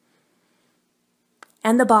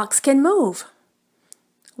 And the box can move.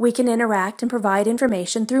 We can interact and provide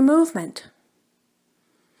information through movement.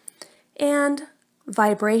 And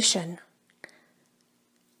vibration.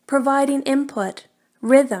 Providing input,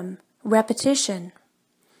 rhythm, repetition.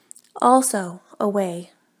 Also a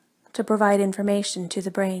way to provide information to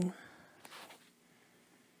the brain.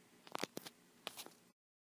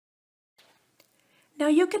 Now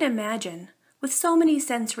you can imagine, with so many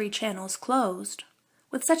sensory channels closed,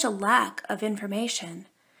 with such a lack of information,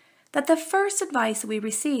 that the first advice we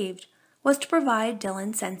received was to provide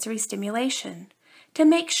Dylan sensory stimulation, to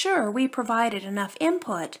make sure we provided enough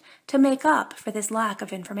input to make up for this lack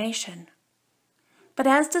of information. But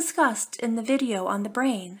as discussed in the video on the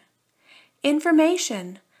brain,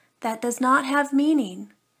 information that does not have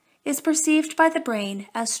meaning is perceived by the brain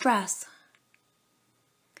as stress.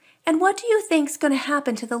 And what do you think is going to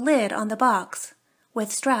happen to the lid on the box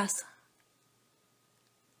with stress?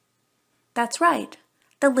 That's right,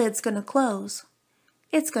 the lid's going to close.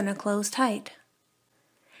 It's going to close tight.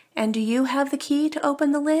 And do you have the key to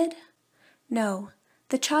open the lid? No,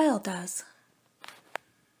 the child does.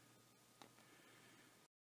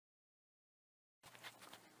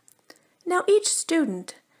 Now each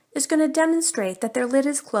student is going to demonstrate that their lid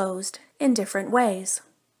is closed in different ways.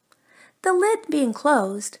 The lid being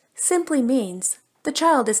closed simply means the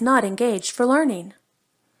child is not engaged for learning.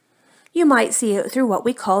 You might see it through what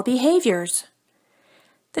we call behaviors.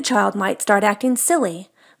 The child might start acting silly,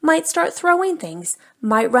 might start throwing things,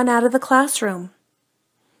 might run out of the classroom.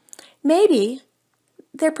 Maybe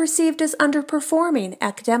they're perceived as underperforming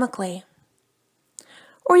academically.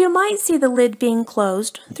 Or you might see the lid being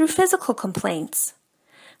closed through physical complaints.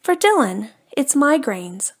 For Dylan, it's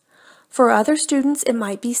migraines. For other students, it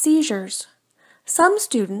might be seizures. Some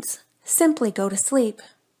students simply go to sleep.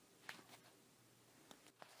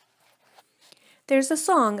 There's a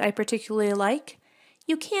song I particularly like,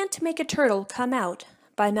 "You Can't Make a Turtle Come Out"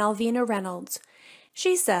 by Malvina Reynolds.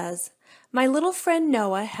 She says, "My little friend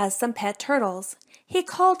Noah has some pet turtles. He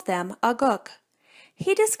called them a gook.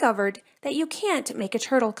 He discovered that you can't make a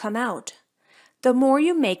turtle come out. The more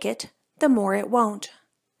you make it, the more it won't."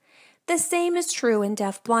 The same is true in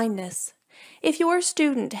deafblindness. If your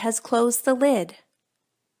student has closed the lid,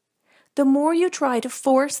 the more you try to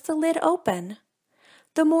force the lid open,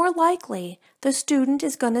 the more likely the student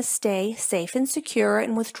is going to stay safe and secure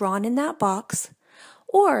and withdrawn in that box,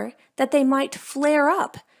 or that they might flare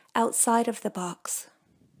up outside of the box.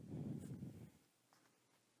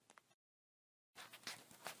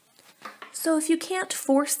 So if you can't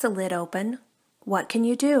force the lid open, what can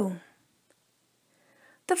you do?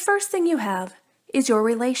 The first thing you have is your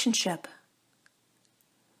relationship.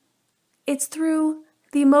 It's through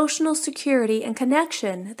the emotional security and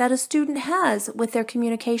connection that a student has with their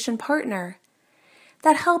communication partner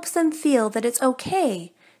that helps them feel that it's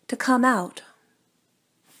okay to come out.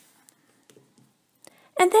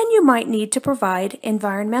 And then you might need to provide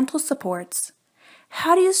environmental supports.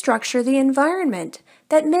 How do you structure the environment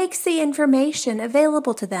that makes the information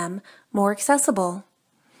available to them more accessible?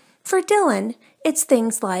 For Dylan, it's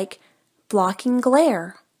things like blocking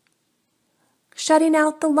glare, shutting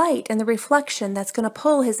out the light and the reflection that's going to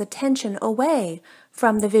pull his attention away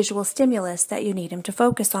from the visual stimulus that you need him to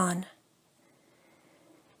focus on.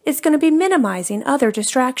 It's going to be minimizing other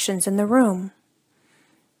distractions in the room.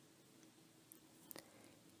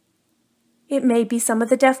 It may be some of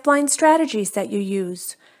the deafblind strategies that you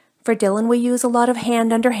use. For Dylan, we use a lot of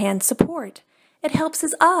hand-under-hand support. It helps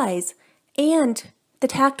his eyes and the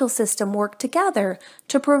tactile system work together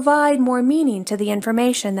to provide more meaning to the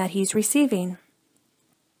information that he's receiving.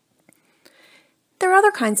 There are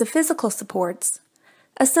other kinds of physical supports.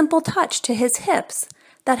 A simple touch to his hips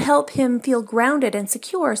that help him feel grounded and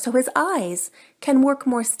secure so his eyes can work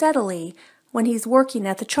more steadily when he's working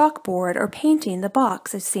at the chalkboard or painting the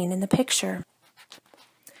box as seen in the picture.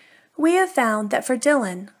 We have found that for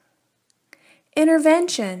Dylan,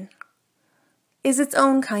 intervention is its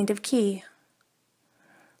own kind of key.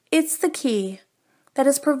 It's the key that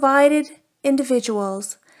has provided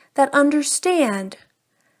individuals that understand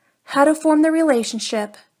how to form the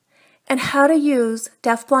relationship and how to use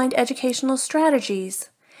deafblind educational strategies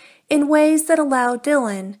in ways that allow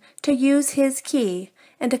Dylan to use his key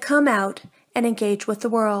and to come out and engage with the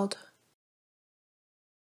world.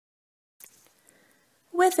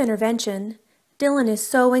 With intervention, Dylan is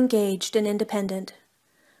so engaged and independent.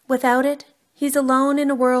 Without it, he's alone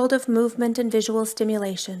in a world of movement and visual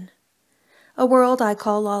stimulation, a world I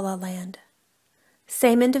call La La Land.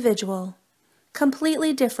 Same individual,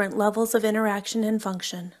 completely different levels of interaction and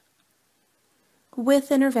function.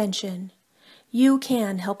 With intervention, you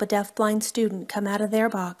can help a deafblind student come out of their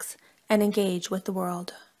box and engage with the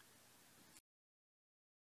world.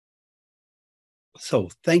 So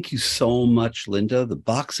thank you so much, Linda. The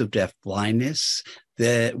box of deafblindness,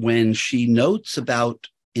 that when she notes about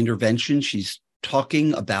intervention, she's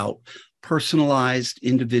talking about personalized,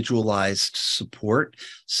 individualized support,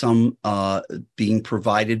 some being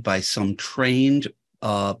provided by some trained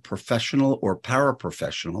professional or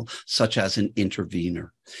paraprofessional, such as an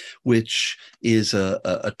intervener, which is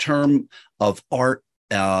a term of art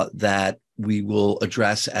that we will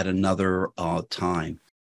address at another time.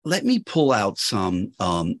 Let me pull out some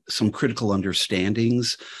critical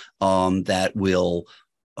understandings that will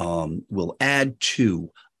add to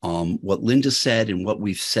what Linda said and what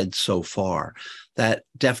we've said so far, that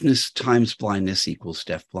deafness times blindness equals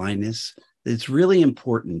deafblindness. It's really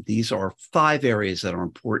important. These are 5 areas that are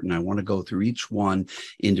important. I want to go through each one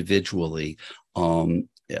individually,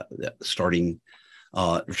 starting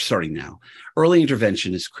now. Early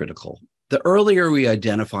intervention is critical. The earlier we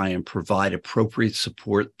identify and provide appropriate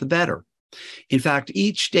support, the better. In fact,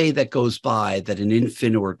 each day that goes by that an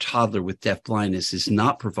infant or toddler with deafblindness is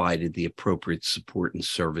not provided the appropriate support and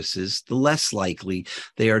services, the less likely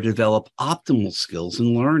they are to develop optimal skills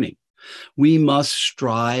in learning. We must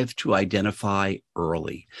strive to identify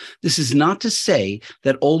early. This is not to say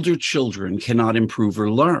that older children cannot improve or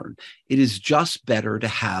learn. It is just better to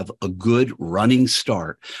have a good running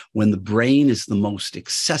start when the brain is the most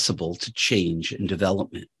accessible to change and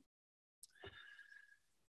development.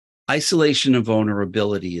 Isolation and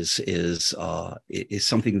vulnerability is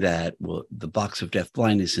something that the box of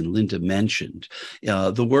deafblindness and Linda mentioned.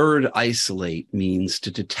 The word isolate means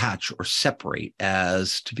to detach or separate,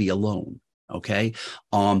 as to be alone. Okay.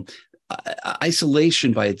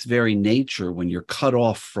 Isolation, by its very nature, when you're cut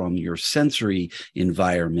off from your sensory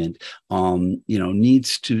environment,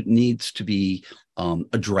 needs to be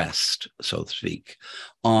addressed, so to speak.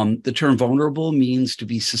 The term vulnerable means to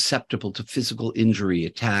be susceptible to physical injury,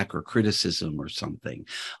 attack, or criticism or something.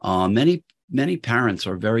 Many parents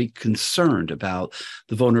are very concerned about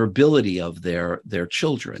the vulnerability of their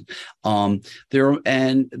children. There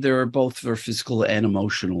are both for physical and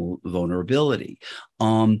emotional vulnerability.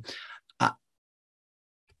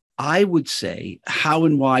 I would say, how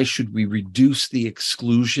and why should we reduce the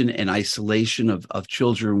exclusion and isolation of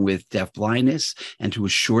children with deafblindness and to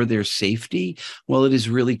assure their safety? Well, it is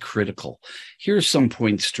really critical. Here are some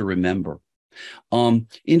points to remember.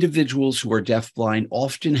 Individuals who are deafblind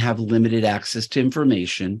often have limited access to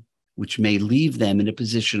information, which may leave them in a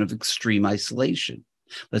position of extreme isolation.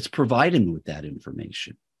 Let's provide them with that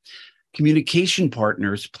information. Communication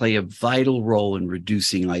partners play a vital role in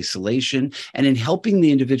reducing isolation and in helping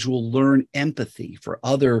the individual learn empathy for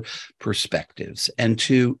other perspectives and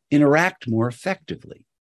to interact more effectively.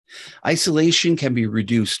 Isolation can be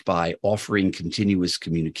reduced by offering continuous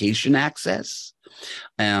communication access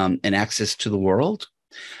and access to the world,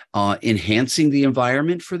 enhancing the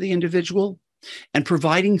environment for the individual, and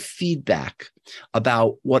providing feedback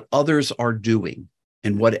about what others are doing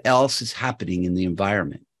and what else is happening in the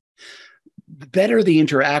environment. The better the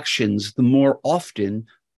interactions, the more often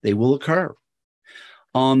they will occur.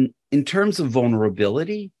 In terms of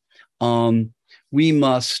vulnerability, we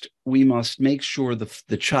must make sure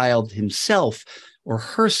the child himself or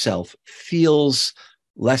herself feels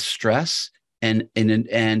less stress and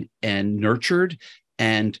nurtured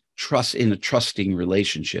and trust in a trusting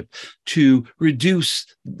relationship to reduce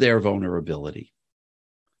their vulnerability.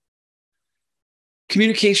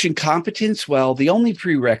 Communication competence, well, the only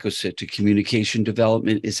prerequisite to communication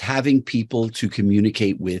development is having people to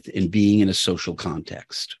communicate with and being in a social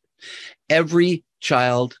context. Every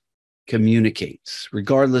child communicates,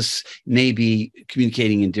 regardless, maybe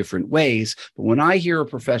communicating in different ways. But when I hear a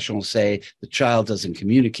professional say the child doesn't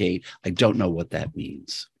communicate, I don't know what that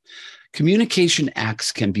means. Communication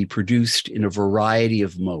acts can be produced in a variety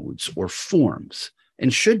of modes or forms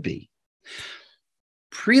and should be.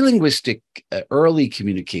 Pre-linguistic early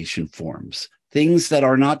communication forms, things that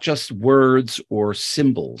are not just words or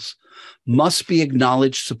symbols, must be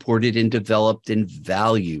acknowledged, supported, and developed and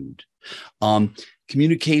valued.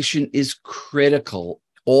 Communication is critical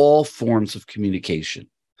all forms of communication.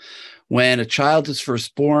 When a child is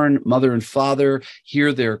first born, mother and father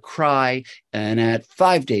hear their cry, and at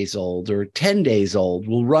 5 days old or 10 days old,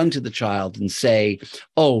 will run to the child and say,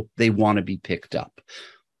 oh, they want to be picked up.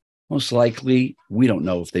 Most likely, we don't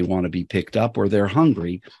know if they want to be picked up or they're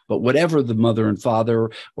hungry, but whatever the mother and father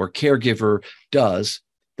or caregiver does,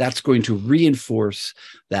 that's going to reinforce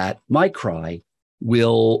that my cry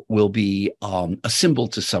will be a symbol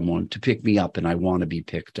to someone to pick me up, and I want to be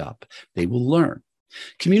picked up. They will learn.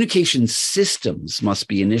 Communication systems must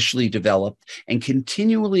be initially developed and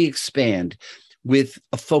continually expand with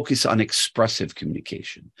a focus on expressive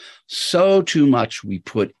communication. So too much we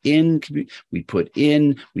put into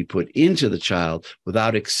the child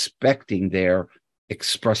without expecting their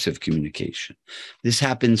expressive communication. This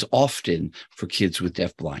happens often for kids with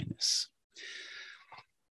deafblindness.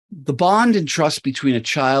 The bond and trust between a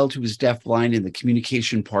child who is deafblind and the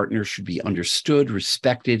communication partner should be understood,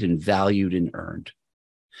 respected, and valued and earned.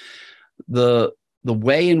 The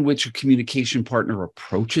way in which a communication partner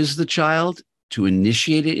approaches the child to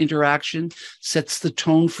initiate an interaction sets the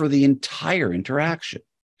tone for the entire interaction.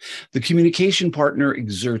 The communication partner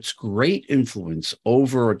exerts great influence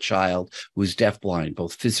over a child who is deafblind,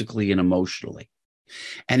 both physically and emotionally.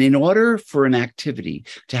 And in order for an activity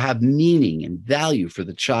to have meaning and value for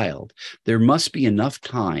the child, there must be enough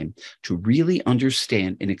time to really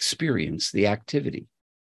understand and experience the activity.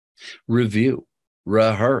 Review,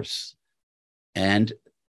 rehearse, and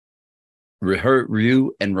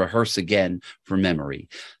rehearse again for memory.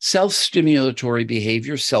 Self-stimulatory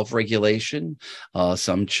behavior, self-regulation.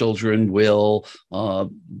 Some children will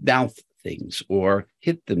mouth things or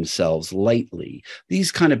hit themselves lightly.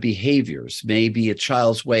 These kind of behaviors may be a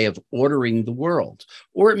child's way of ordering the world,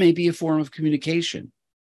 or it may be a form of communication.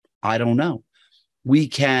 I don't know. We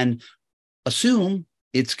can assume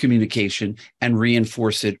it's communication and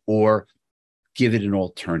reinforce it or give it an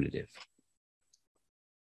alternative.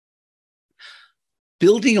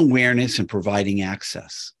 Building awareness and providing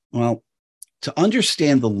access. Well, to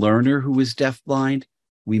understand the learner who is deafblind,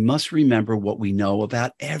 we must remember what we know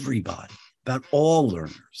about everybody, about all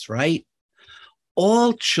learners, right?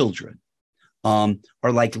 All children are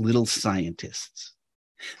like little scientists.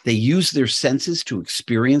 They use their senses to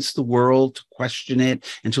experience the world, to question it,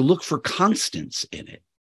 and to look for constants in it,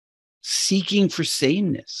 seeking for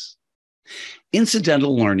sameness.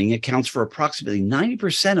 Incidental learning accounts for approximately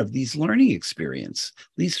 90% of these learning experience, at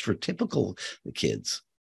least for typical kids,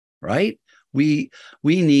 right? We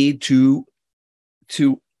need to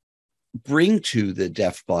bring to the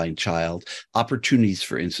deafblind child opportunities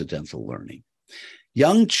for incidental learning.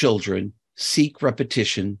 Young children seek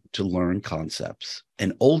repetition to learn concepts,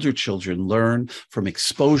 and older children learn from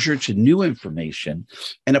exposure to new information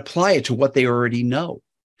and apply it to what they already know.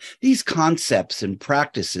 These concepts and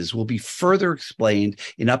practices will be further explained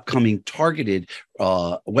in upcoming targeted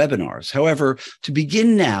webinars. However, to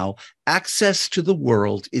begin now, access to the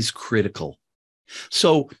world is critical.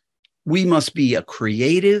 So we must be as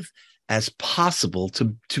creative as possible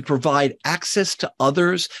to provide access to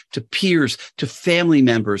others, to peers, to family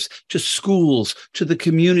members, to schools, to the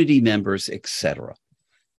community members, etc.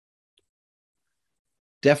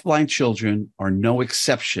 Deafblind children are no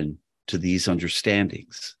exception to these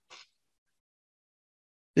understandings.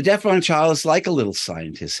 The deafblind child is like a little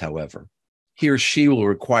scientist, however. He or she will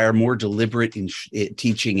require more deliberate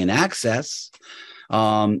teaching and access.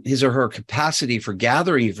 His or her capacity for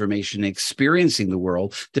gathering information and experiencing the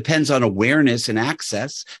world depends on awareness and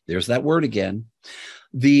access. There's that word again.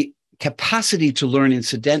 The capacity to learn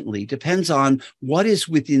incidentally depends on what is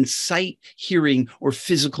within sight, hearing, or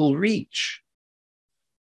physical reach.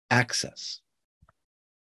 Access.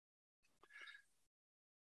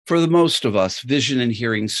 For the most of us, vision and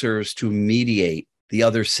hearing serves to mediate the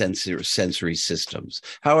other sensory systems.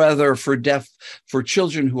 However, for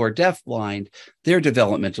children who are deafblind, their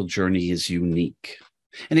developmental journey is unique.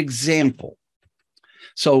 An example.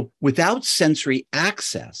 So without sensory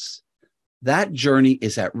access, that journey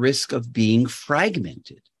is at risk of being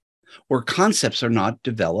fragmented, or concepts are not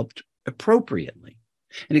developed appropriately.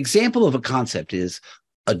 An example of a concept is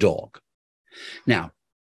a dog. Now,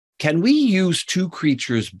 can these two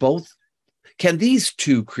creatures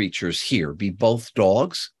here be both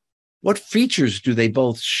dogs? What features do they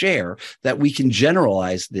both share that we can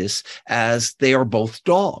generalize this as they are both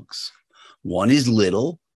dogs? One is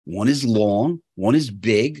little, one is long, one is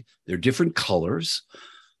big. They're different colors.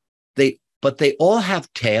 But they all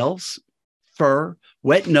have tails, fur,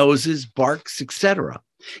 wet noses, barks, etc.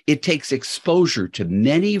 It takes exposure to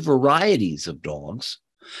many varieties of dogs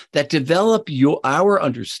that develop our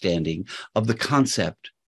understanding of the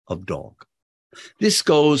concept of dog. This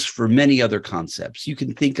goes for many other concepts. You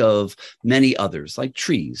can think of many others like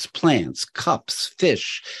trees, plants, cups,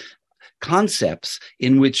 fish, concepts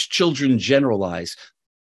in which children generalize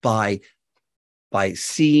by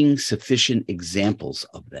seeing sufficient examples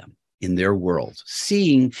of them in their world.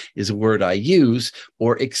 Seeing is a word I use,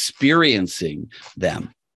 or experiencing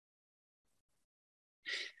them.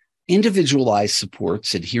 Individualized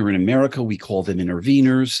supports, and here in America, we call them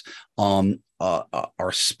interveners,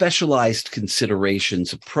 are specialized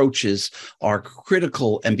considerations, approaches are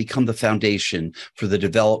critical and become the foundation for the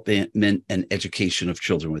development and education of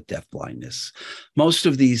children with deafblindness. Most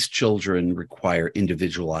of these children require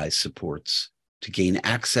individualized supports to gain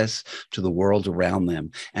access to the world around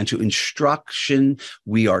them and to instruction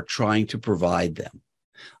we are trying to provide them.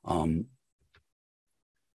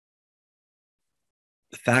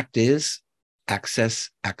 The fact is, access,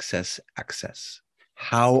 access, access.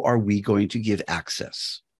 How are we going to give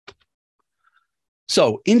access?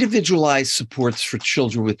 So individualized supports for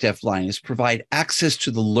children with deafblindness provide access to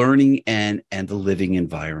the learning and the living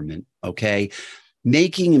environment, okay?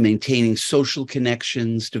 Making and maintaining social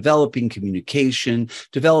connections, developing communication,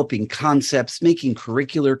 developing concepts, making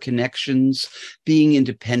curricular connections, being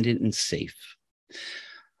independent and safe.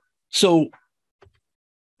 So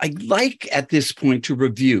I'd like at this point to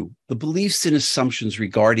review the beliefs and assumptions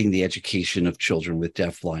regarding the education of children with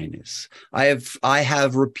deafblindness. I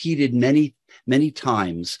have repeated many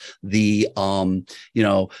times the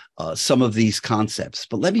some of these concepts,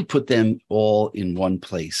 but let me put them all in one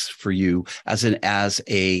place for you as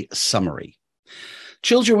a summary.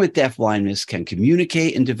 Children with deafblindness can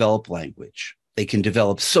communicate and develop language. They can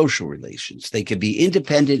develop social relations. They can be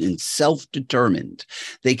independent and self-determined.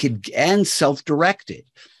 And self-directed.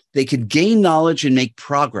 They can gain knowledge and make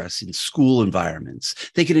progress in school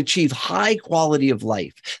environments. They can achieve high quality of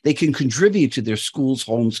life. They can contribute to their schools,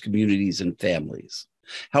 homes, communities, and families.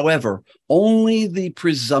 However, only the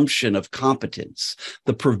presumption of competence,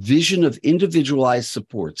 the provision of individualized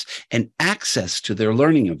supports, and access to their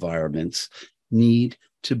learning environments need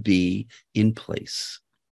to be in place.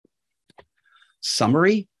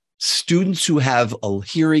 Summary: students who have a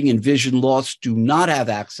hearing and vision loss do not have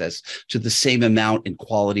access to the same amount and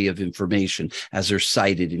quality of information as their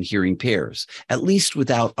sighted and hearing pairs, at least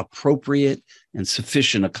without appropriate and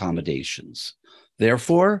sufficient accommodations.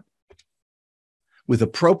 Therefore, with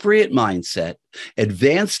appropriate mindset,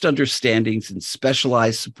 advanced understandings, and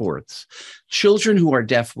specialized supports, children who are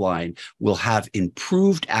deafblind will have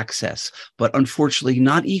improved access, but unfortunately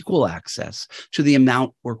not equal access to the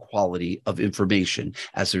amount or quality of information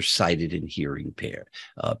as their sighted and hearing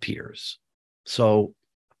peers. So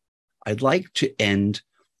I'd like to end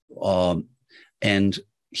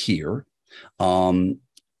here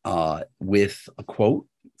with a quote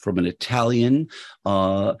from an Italian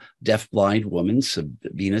deafblind woman,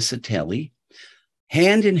 Sabina Satelli.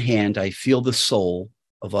 Hand in hand, I feel the soul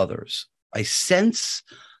of others. I sense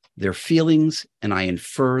their feelings and I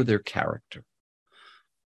infer their character.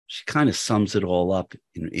 She kind of sums it all up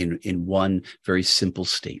in one very simple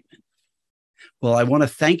statement. Well, I want to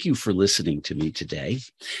thank you for listening to me today.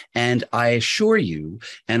 And I assure you,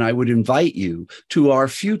 and I would invite you to our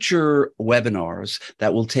future webinars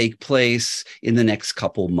that will take place in the next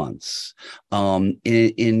couple months.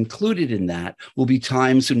 Included in that will be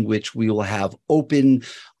times in which we will have open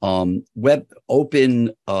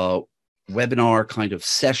webinar kind of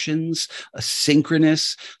sessions,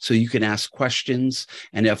 asynchronous, so you can ask questions.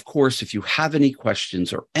 And of course, if you have any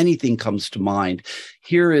questions or anything comes to mind,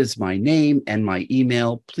 here is my name and my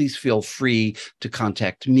email. Please feel free to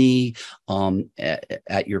contact me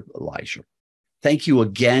at your leisure. Thank you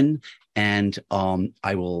again, and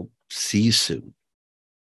I will see you soon.